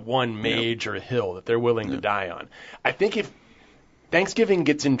 Everyone's got one major hill that they're willing to die on. I think if Thanksgiving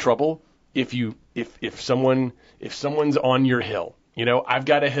gets in trouble, if someone's on your hill, I've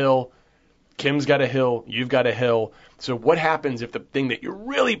got a hill, Kim's got a hill, you've got a hill. So what happens if the thing that you're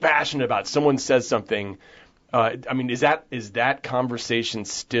really passionate about, someone says something? Is that conversation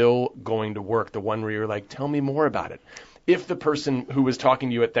still going to work? The one where you're like, tell me more about it. If the person who was talking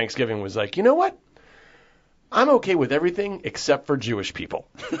to you at Thanksgiving was like, you know what? I'm okay with everything except for Jewish people.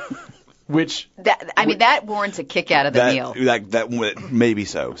 That warrants a kick out of the meal. That maybe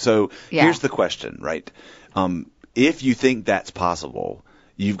so. So here's the question, right? If you think that's possible,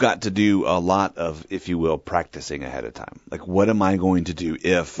 you've got to do a lot of, if you will, practicing ahead of time. Like, what am I going to do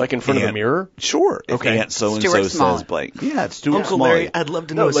if... Like in front of a mirror? Sure. If Aunt so-and-so says blank. Yeah, it's Stuart Uncle Smalley. Larry, I'd love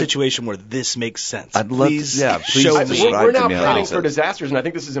to know a situation where this makes sense. I'd love please to show me. We're now planning for disasters, and I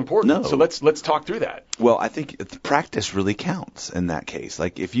think this is important. No. So let's talk through that. Well, I think practice really counts in that case.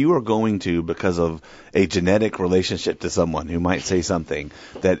 Like, if you are going to, because of a genetic relationship to someone who might say something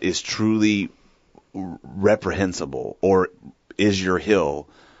that is truly reprehensible, or is your hill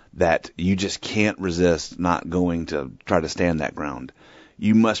that you just can't resist not going to try to stand that ground,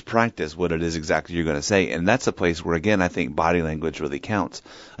 you must practice what it is exactly you're going to say. And that's a place where, again, I think body language really counts.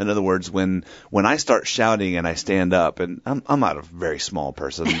 In other words, when I start shouting and I stand up, and I'm not a very small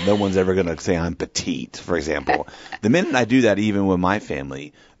person. No one's ever going to say I'm petite, for example. The minute I do that, even with my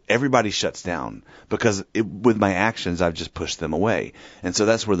family, everybody shuts down, because with my actions, I've just pushed them away. And so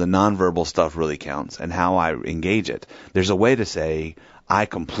that's where the nonverbal stuff really counts, and how I engage it. There's a way to say, I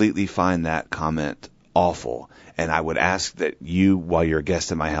completely find that comment awful, and I would ask that you, while you're a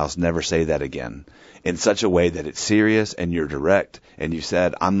guest in my house, never say that again, in such a way that it's serious and you're direct, and you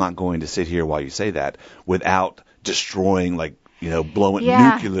said, I'm not going to sit here while you say that, without destroying, blowing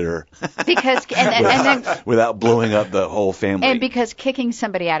nuclear, because and then without blowing up the whole family. And because kicking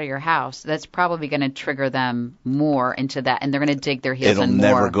somebody out of your house, that's probably going to trigger them more into that, and they're going to dig their heels in more.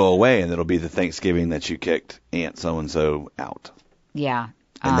 It'll never go away, and it'll be the Thanksgiving that you kicked Aunt so-and-so out. Yeah.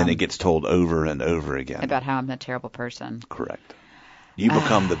 And then it gets told over and over again. About how I'm a terrible person. Correct. You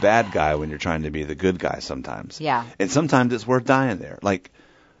become the bad guy when you're trying to be the good guy sometimes. Yeah. And sometimes it's worth dying there. Like,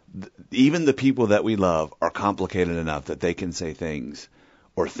 even the people that we love are complicated enough that they can say things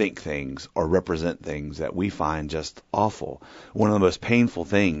or think things or represent things that we find just awful. One of the most painful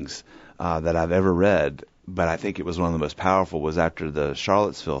things that I've ever read, but I think it was one of the most powerful, was after the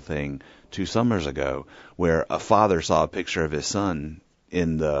Charlottesville thing 2 summers ago, where a father saw a picture of his son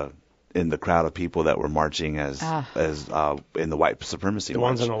in the crowd of people that were marching as in the white supremacy march. The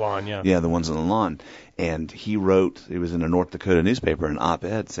ones on the lawn, yeah. Yeah, the ones on the lawn. And he wrote, it was in a North Dakota newspaper, an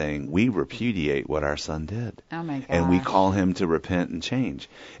op-ed saying, we repudiate what our son did. Oh, my gosh. And we call him to repent and change.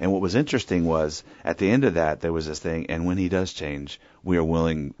 And what was interesting was, at the end of that, there was this thing, and when he does change, we are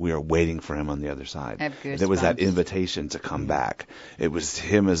waiting for him on the other side. I have goosebumps. There was that invitation to come back. It was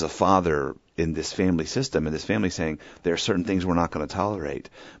him as a father in this family system, and this family saying, there are certain things we're not going to tolerate,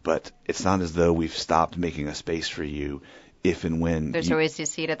 but it's not as though we've stopped making a space for you if and when. There's always a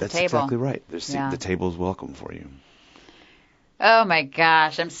seat at the table. That's exactly right. The table's welcome for you. Oh, my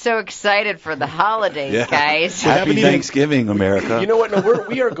gosh. I'm so excited for the holidays, guys. Happy Thanksgiving, America. You know what? No,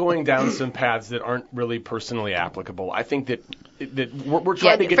 we are going down some paths that aren't really personally applicable. I think that we're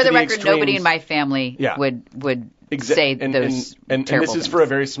trying to get for to the record, extremes. nobody in my family would say those and terrible this is things. for a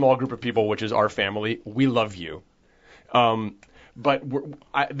very small group of people, which is our family. We love you. But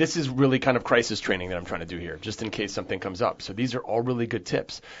this is really kind of crisis training that I'm trying to do here, just in case something comes up. So these are all really good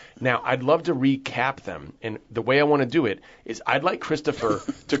tips. Now, I'd love to recap them. And the way I want to do it is I'd like Christopher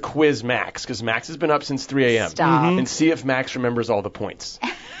to quiz Max, because Max has been up since 3 a.m. Stop. And see if Max remembers all the points.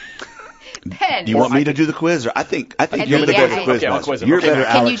 Ben, Do you want me to do the quiz? Or I think you're the better quiz Okay, I'll master. quiz him. You're Okay, better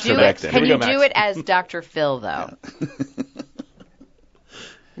Max. Alex Trebek. Can you Max. do it as Dr. Phil, though?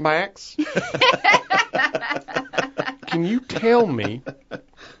 Max, can you tell me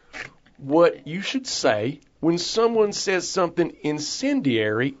what you should say when someone says something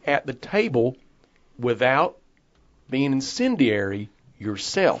incendiary at the table without being incendiary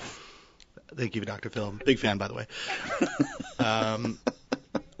yourself? Thank you, Dr. Phil. Big fan, by the way.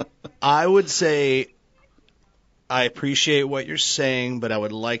 I would say I appreciate what you're saying, but I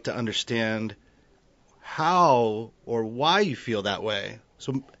would like to understand how or why you feel that way.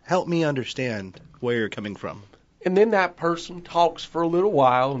 So help me understand where you're coming from. And then that person talks for a little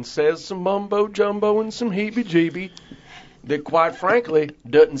while and says some mumbo-jumbo and some heebie-jeebie that, quite frankly,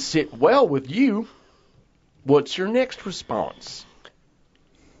 doesn't sit well with you. What's your next response?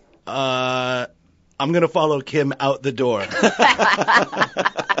 I'm going to follow Kim out the door.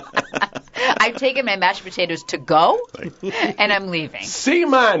 I've taken my mashed potatoes to go, and I'm leaving. C-.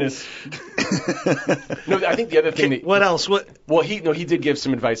 No, I think the other thing that... What else? Well, he did give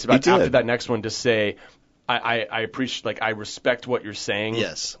some advice about after that next one to say, I appreciate, like, I respect what you're saying.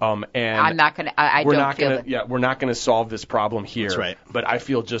 Yes. And I'm not going to, don't feel it. Yeah, we're not going to solve this problem here. That's right. But I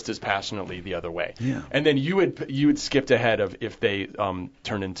feel just as passionately the other way. Yeah. And then you had skipped ahead of if they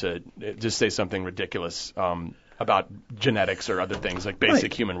turn into, just say something ridiculous about genetics or other things, like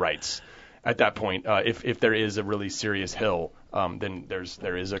basic human rights. At that point, if there is a really serious hill, then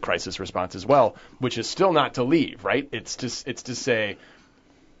there is a crisis response as well, which is still not to leave, right? It's to say,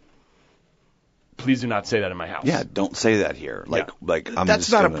 please do not say that in my house. Yeah, don't say that here. I'm that's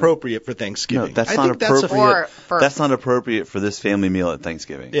just not gonna... appropriate for Thanksgiving. No, that's I not think appropriate. That's that's not appropriate for this family meal at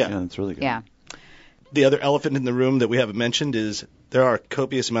Thanksgiving. Yeah, it's really good. Yeah. The other elephant in the room that we haven't mentioned is there are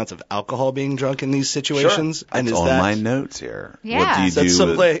copious amounts of alcohol being drunk in these situations. Sure. And it's is on that, my notes here. Yeah. What do you that's do some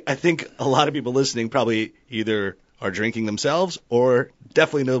with... play. I think a lot of people listening probably either are drinking themselves or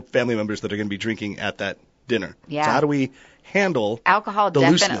definitely know family members that are going to be drinking at that dinner. Yeah. So how do we handle alcohol? The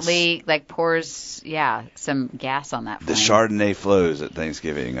Definitely pours some gas on that The flame. Chardonnay flows at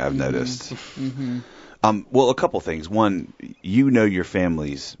Thanksgiving, I've noticed. Mm-hmm. Well, a couple things. One, you know your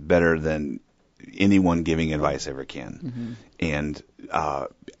families better than anyone giving advice ever can. And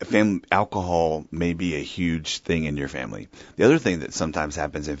alcohol may be a huge thing in your family. The other thing that sometimes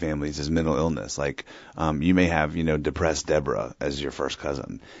happens in families is mental illness. Like you may have, depressed Deborah as your first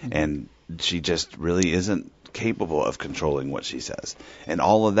cousin, and she just really isn't capable of controlling what she says. And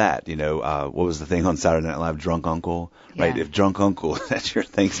all of that, what was the thing on Saturday Night Live, Drunk Uncle, right? Yeah. If Drunk Uncle is at your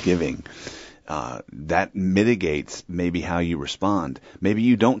Thanksgiving, that mitigates maybe how you respond. Maybe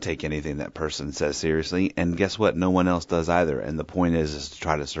you don't take anything that person says seriously, and guess what? No one else does either. And the point is to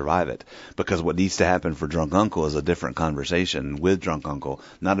try to survive it. Because what needs to happen for Drunk Uncle is a different conversation with Drunk Uncle,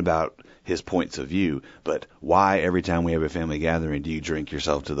 not about his points of view, but why every time we have a family gathering do you drink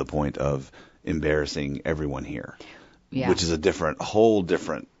yourself to the point of embarrassing everyone here? Yeah. Which is whole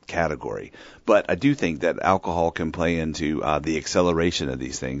different category. But I do think that alcohol can play into the acceleration of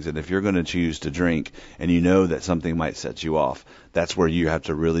these things. And if you're going to choose to drink and you know that something might set you off, that's where you have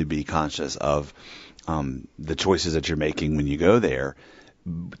to really be conscious of the choices that you're making when you go there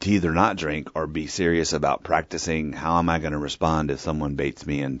to either not drink or be serious about practicing how am I going to respond if someone baits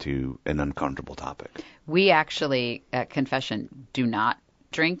me into an uncomfortable topic. We actually, confession, do not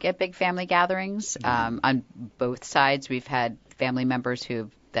drink at big family gatherings. On both sides, we've had family members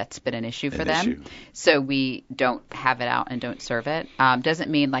that's been an issue for them. So we don't have it out and don't serve it.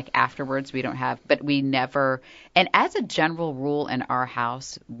 Doesn't mean afterwards we don't have, but we never, and as a general rule in our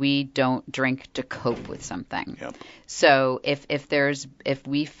house, we don't drink to cope with something. Yep. So if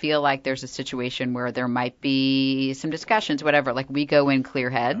we feel like there's a situation where there might be some discussions, whatever, we go in clear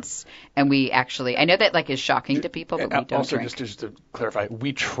heads and we actually, I know that is shocking to people, but we don't also, drink. just to clarify,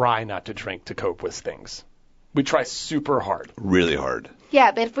 we try not to drink to cope with things. We try super hard. Really hard.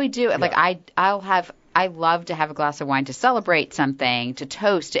 Yeah, but if we do, I love to have a glass of wine to celebrate something, to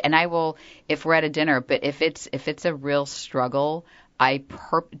toast, and I will if we're at a dinner. But if it's a real struggle,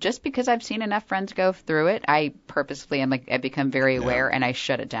 just because I've seen enough friends go through it, I purposefully I become very aware and I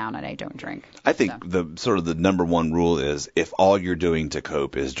shut it down and I don't drink. I think the number one rule is if all you're doing to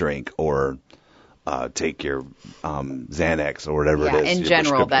cope is drink or take your Xanax or whatever it is. In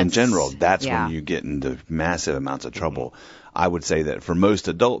general, that's when you get into massive amounts of trouble. I would say that for most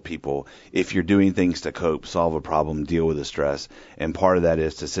adult people, if you're doing things to cope, solve a problem, deal with the stress, and part of that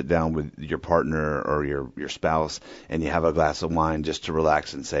is to sit down with your partner or your spouse and you have a glass of wine just to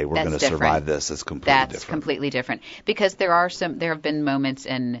relax and say, we're going to survive this. That's completely different. Because there have been moments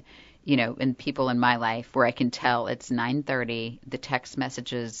in people in my life where I can tell it's 9:30, the text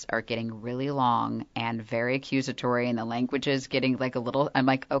messages are getting really long and very accusatory, and the language is getting like a little, I'm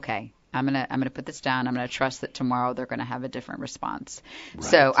like, okay, I'm gonna put this down. I'm gonna trust that tomorrow they're gonna have a different response. Right.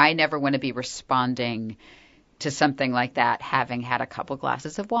 So I never want to be responding to something like that having had a couple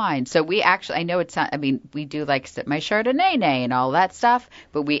glasses of wine. So we actually, I know it's not, I mean, we do like sip my Chardonnay and all that stuff,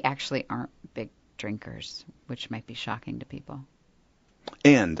 but we actually aren't big drinkers, which might be shocking to people.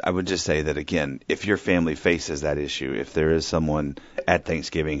 And I would just say that, again, if your family faces that issue, if there is someone at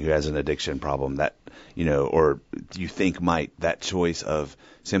Thanksgiving who has an addiction problem that, or you think that choice of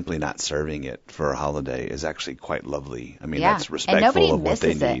simply not serving it for a holiday is actually quite lovely. I mean, that's respectful of what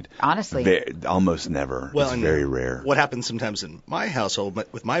they need. Honestly. Almost never. Well, it's very rare. What happens sometimes in my household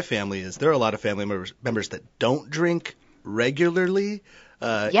with my family is there are a lot of family members that don't drink regularly.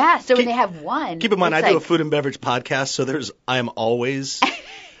 When they have one. Keep in mind, I do a food and beverage podcast, so there's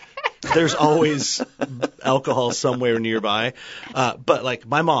always alcohol somewhere nearby. But like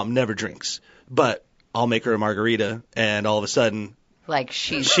my mom never drinks, but I'll make her a margarita, and all of a sudden, like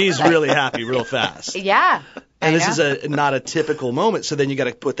she's really happy real fast. Yeah. And this is not a typical moment, so then you got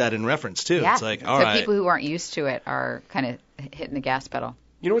to put that in reference too. Yeah. It's like, all right. So people who aren't used to it are kind of hitting the gas pedal.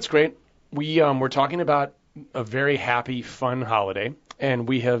 You know what's great? We're talking about a very happy, fun holiday. And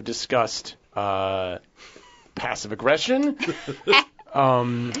we have discussed passive aggression,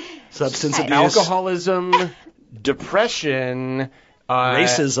 substance abuse, alcoholism, depression,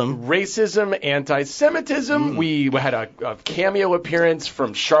 racism, anti-Semitism. We had a cameo appearance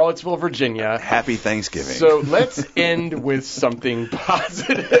from Charlottesville, Virginia. Happy Thanksgiving. So let's end with something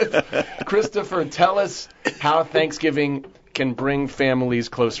positive. Christopher, tell us how Thanksgiving can bring families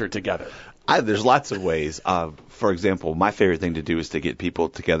closer together. There's lots of ways. For example, my favorite thing to do is to get people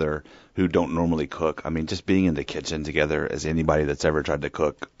together who don't normally cook. I mean, just being in the kitchen together, as anybody that's ever tried to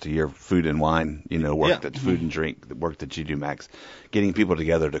cook, to your food and wine, food and drink, the work that you do, Max, getting people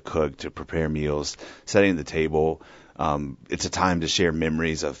together to cook, to prepare meals, setting the table. It's a time to share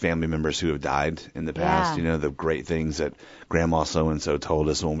memories of family members who have died in the past. Yeah. The great things that Grandma so-and-so told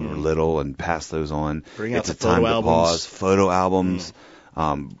us when we were little, and pass those on. Bring out it's the a time photo to pause. Photo albums.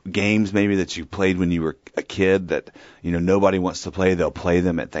 Games maybe that you played when you were a kid that, nobody wants to play. They'll play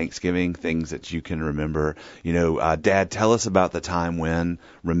them at Thanksgiving, things that you can remember. Dad, tell us about the time when,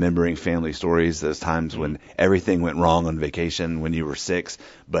 remembering family stories, those times when everything went wrong on vacation when you were 6,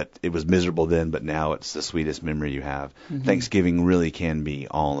 but it was miserable then, but now it's the sweetest memory you have. Mm-hmm. Thanksgiving really can be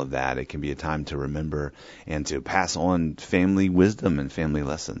all of that. It can be a time to remember and to pass on family wisdom and family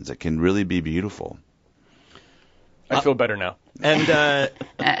lessons. It can really be beautiful. I feel better now. And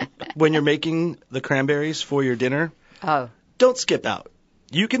when you're making the cranberries for your dinner, don't skip out.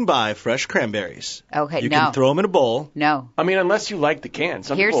 You can buy fresh cranberries. Okay, You can throw them in a bowl. No. I mean, unless you like the can.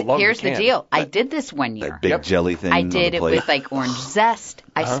 Some people love the can. Here's the deal. I did this one year. That big jelly thing. I did it with like orange zest.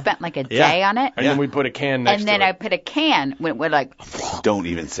 I spent like a day on it. And then we put a can next to it. And then I put a can with like. Don't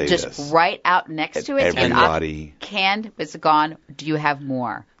even say this. Just right out next to it. Everybody. And can was gone. Do you have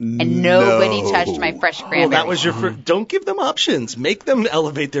more? And nobody touched my fresh cranberries. Well, that was your first. Don't give them options. Make them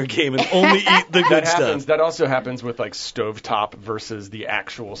elevate their game and only eat the good stuff. That also happens with like stovetop versus the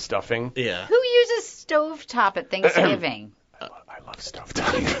actual stuffing. Yeah. Who uses stovetop at Thanksgiving? I love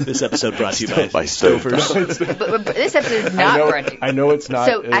stovetop. This episode brought to you by Stovers. but this episode is not brought to you. I know it's not.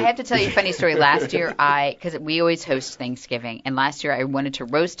 So I have to tell you a funny story. Last year, because we always host Thanksgiving, and last year I wanted to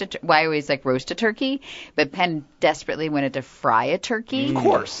roast I always like roast a turkey, but Penn desperately wanted to fry a turkey. Of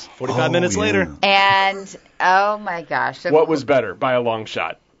course. 45 minutes later. And, oh my gosh. So what was better by a long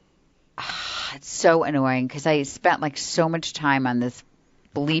shot? It's so annoying because I spent like so much time on this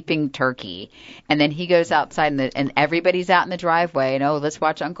bleeping turkey, and then he goes outside and everybody's out in the driveway and let's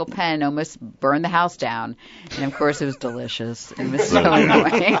watch Uncle Penn almost burn the house down, and of course it was delicious. It was so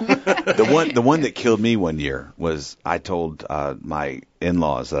annoying. The one that killed me one year was I told my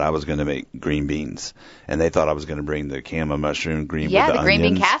in-laws that I was going to make green beans, and they thought I was going to bring the camo mushroom green with the onions, green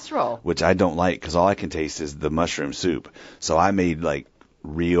bean casserole, which I don't like because all I can taste is the mushroom soup. So I made like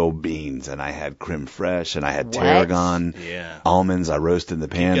real beans, and I had creme fraiche, and I had tarragon, almonds I roasted in the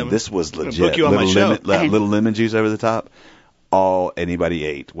pan. This was legit. Book you on my show. Little lemon juice over the top. all anybody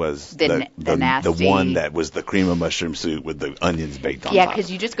ate was the nasty. the one that was the cream of mushroom soup with the onions baked on top. Yeah,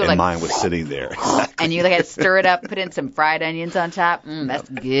 because you just go and like... mine was sitting there. Exactly. And you had to stir it up, put in some fried onions on top. That's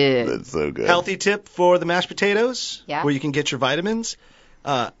good. That's so good. Healthy tip for the mashed potatoes, Yeah. where you can get your vitamins.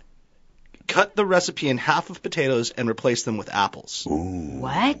 Cut the recipe in half of potatoes and replace them with apples. Ooh.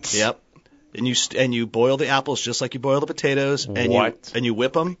 What? Yep. And you boil the apples just like you boil the potatoes. And you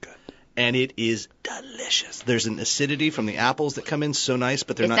whip them. And it is delicious. There's an acidity from the apples that come in so nice,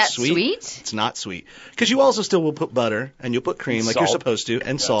 but they're not sweet. Is that sweet? It's not sweet. Because you also still will put butter, and you'll put cream like you're supposed to,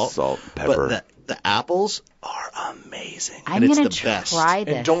 and salt. Salt, pepper. But the apples are amazing. I'm going to try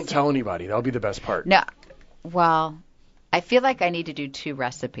this. And don't tell anybody. That'll be the best part. No. Well, I feel like I need to do 2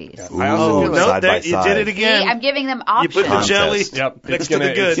 recipes. Yeah. I also feel like by you did it again. See, I'm giving them options. You put the jelly Yep, next to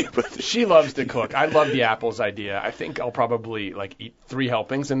the good. She loves to cook. I love the apples idea. I think I'll probably eat 3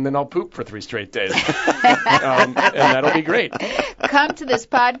 helpings and then I'll poop for 3 straight days, and that'll be great. Come to this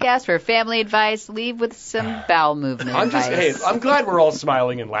podcast for family advice. Leave with some bowel movement advice. I'm glad we're all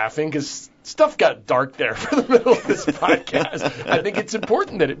smiling and laughing because stuff got dark there for the middle of this podcast. I think it's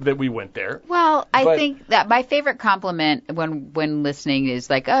important that we went there. Well, I think that my favorite compliment when listening is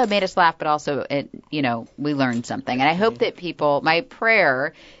like, oh, it made us laugh, but also we learned something. And I hope that my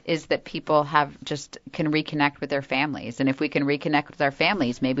prayer is that people can reconnect with their families. And if we can reconnect with our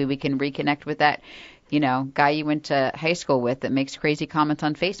families, maybe we can reconnect with that guy you went to high school with that makes crazy comments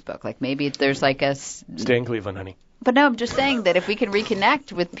on Facebook. Like maybe there's like a... Stay in Cleveland, honey. But no, I'm just saying that if we can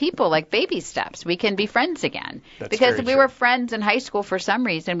reconnect with people like baby steps, we can be friends again. Because if we were friends in high school for some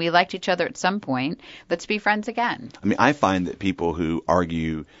reason, we liked each other at some point, let's be friends again. I mean, I find that people who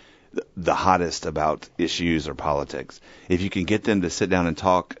argue the hottest about issues or politics, if you can get them to sit down and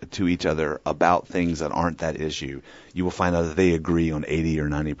talk to each other about things that aren't that issue, you will find out that they agree on 80 or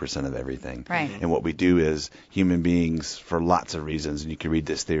 90% of everything. Right. And what we do is human beings, for lots of reasons, and you can read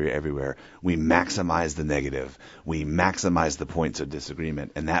this theory everywhere, we maximize the negative. We maximize the points of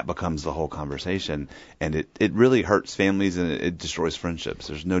disagreement, and that becomes the whole conversation. And it really hurts families and it destroys friendships.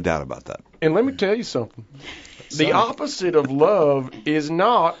 There's no doubt about that. And let me tell you something. The opposite of love is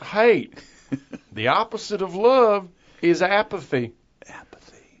not hate. The opposite of love is apathy.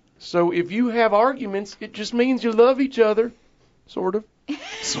 So if you have arguments, it just means you love each other. Sort of.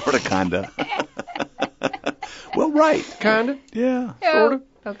 Sort of, kind of. Well, right. Kind of. Yeah. Sort of.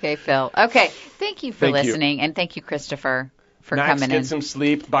 Okay, Phil. Okay. Thank you for listening. And thank you, Christopher, for coming in. Get some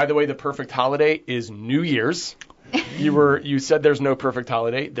sleep. By the way, the perfect holiday is New Year's. You said there's no perfect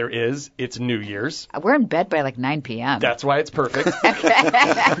holiday. There is. It's New Year's. We're in bed by like 9 p.m. That's why it's perfect.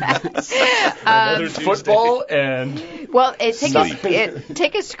 Football and take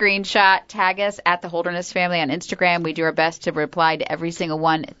a screenshot, tag us at the Holderness Family on Instagram. We do our best to reply to every single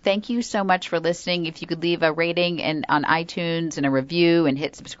one. Thank you so much for listening. If you could leave a rating on iTunes and a review and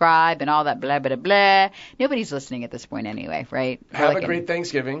hit subscribe and all that blah, blah, blah. Nobody's listening at this point anyway, right? Have a great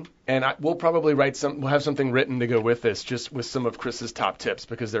Thanksgiving. And we'll probably we'll have something written to go with this, just with some of Chris's top tips,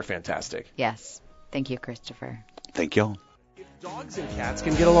 because they're fantastic. Yes. Thank you, Christopher. Thank y'all. If dogs and cats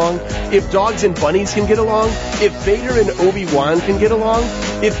can get along, if dogs and bunnies can get along, if Vader and Obi-Wan can get along,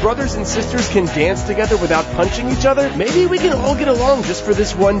 if brothers and sisters can dance together without punching each other, maybe we can all get along just for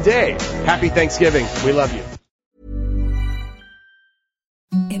this one day. Happy Thanksgiving. We love you.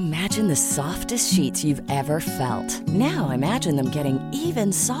 Imagine the softest sheets you've ever felt. Now imagine them getting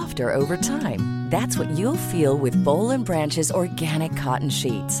even softer over time. That's what you'll feel with Boll & Branch's organic cotton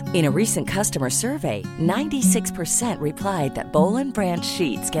sheets. In a recent customer survey, 96% replied that Boll & Branch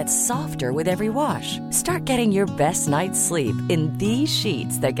sheets get softer with every wash. Start getting your best night's sleep in these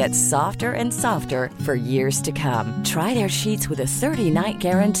sheets that get softer and softer for years to come. Try their sheets with a 30-night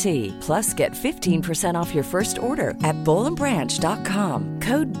guarantee. Plus, get 15% off your first order at bollandbranch.com.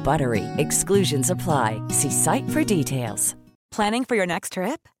 Code BUTTERY. Exclusions apply. See site for details. Planning for your next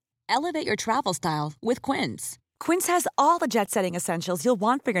trip? Elevate your travel style with Quince. Quince has all the jet-setting essentials you'll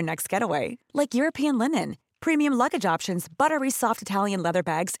want for your next getaway, like European linen, premium luggage options, buttery soft Italian leather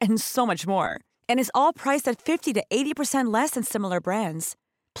bags, and so much more. And is all priced at 50 to 80% less than similar brands.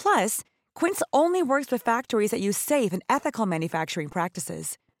 Plus, Quince only works with factories that use safe and ethical manufacturing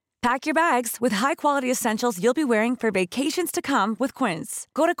practices. Pack your bags with high-quality essentials you'll be wearing for vacations to come with Quince.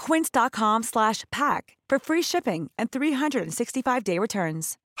 Go to quince.com/pack for free shipping and 365-day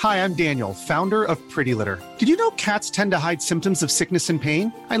returns. Hi, I'm Daniel, founder of Pretty Litter. Did you know cats tend to hide symptoms of sickness and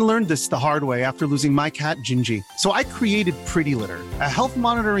pain? I learned this the hard way after losing my cat, Gingy. So I created Pretty Litter, a health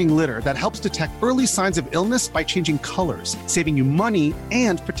monitoring litter that helps detect early signs of illness by changing colors, saving you money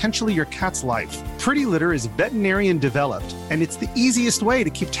and potentially your cat's life. Pretty Litter is veterinarian developed, and it's the easiest way to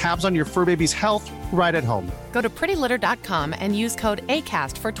keep tabs on your fur baby's health right at home. Go to prettylitter.com and use code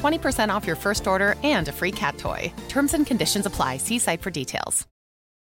ACAST for 20% off your first order and a free cat toy. Terms and conditions apply. See site for details.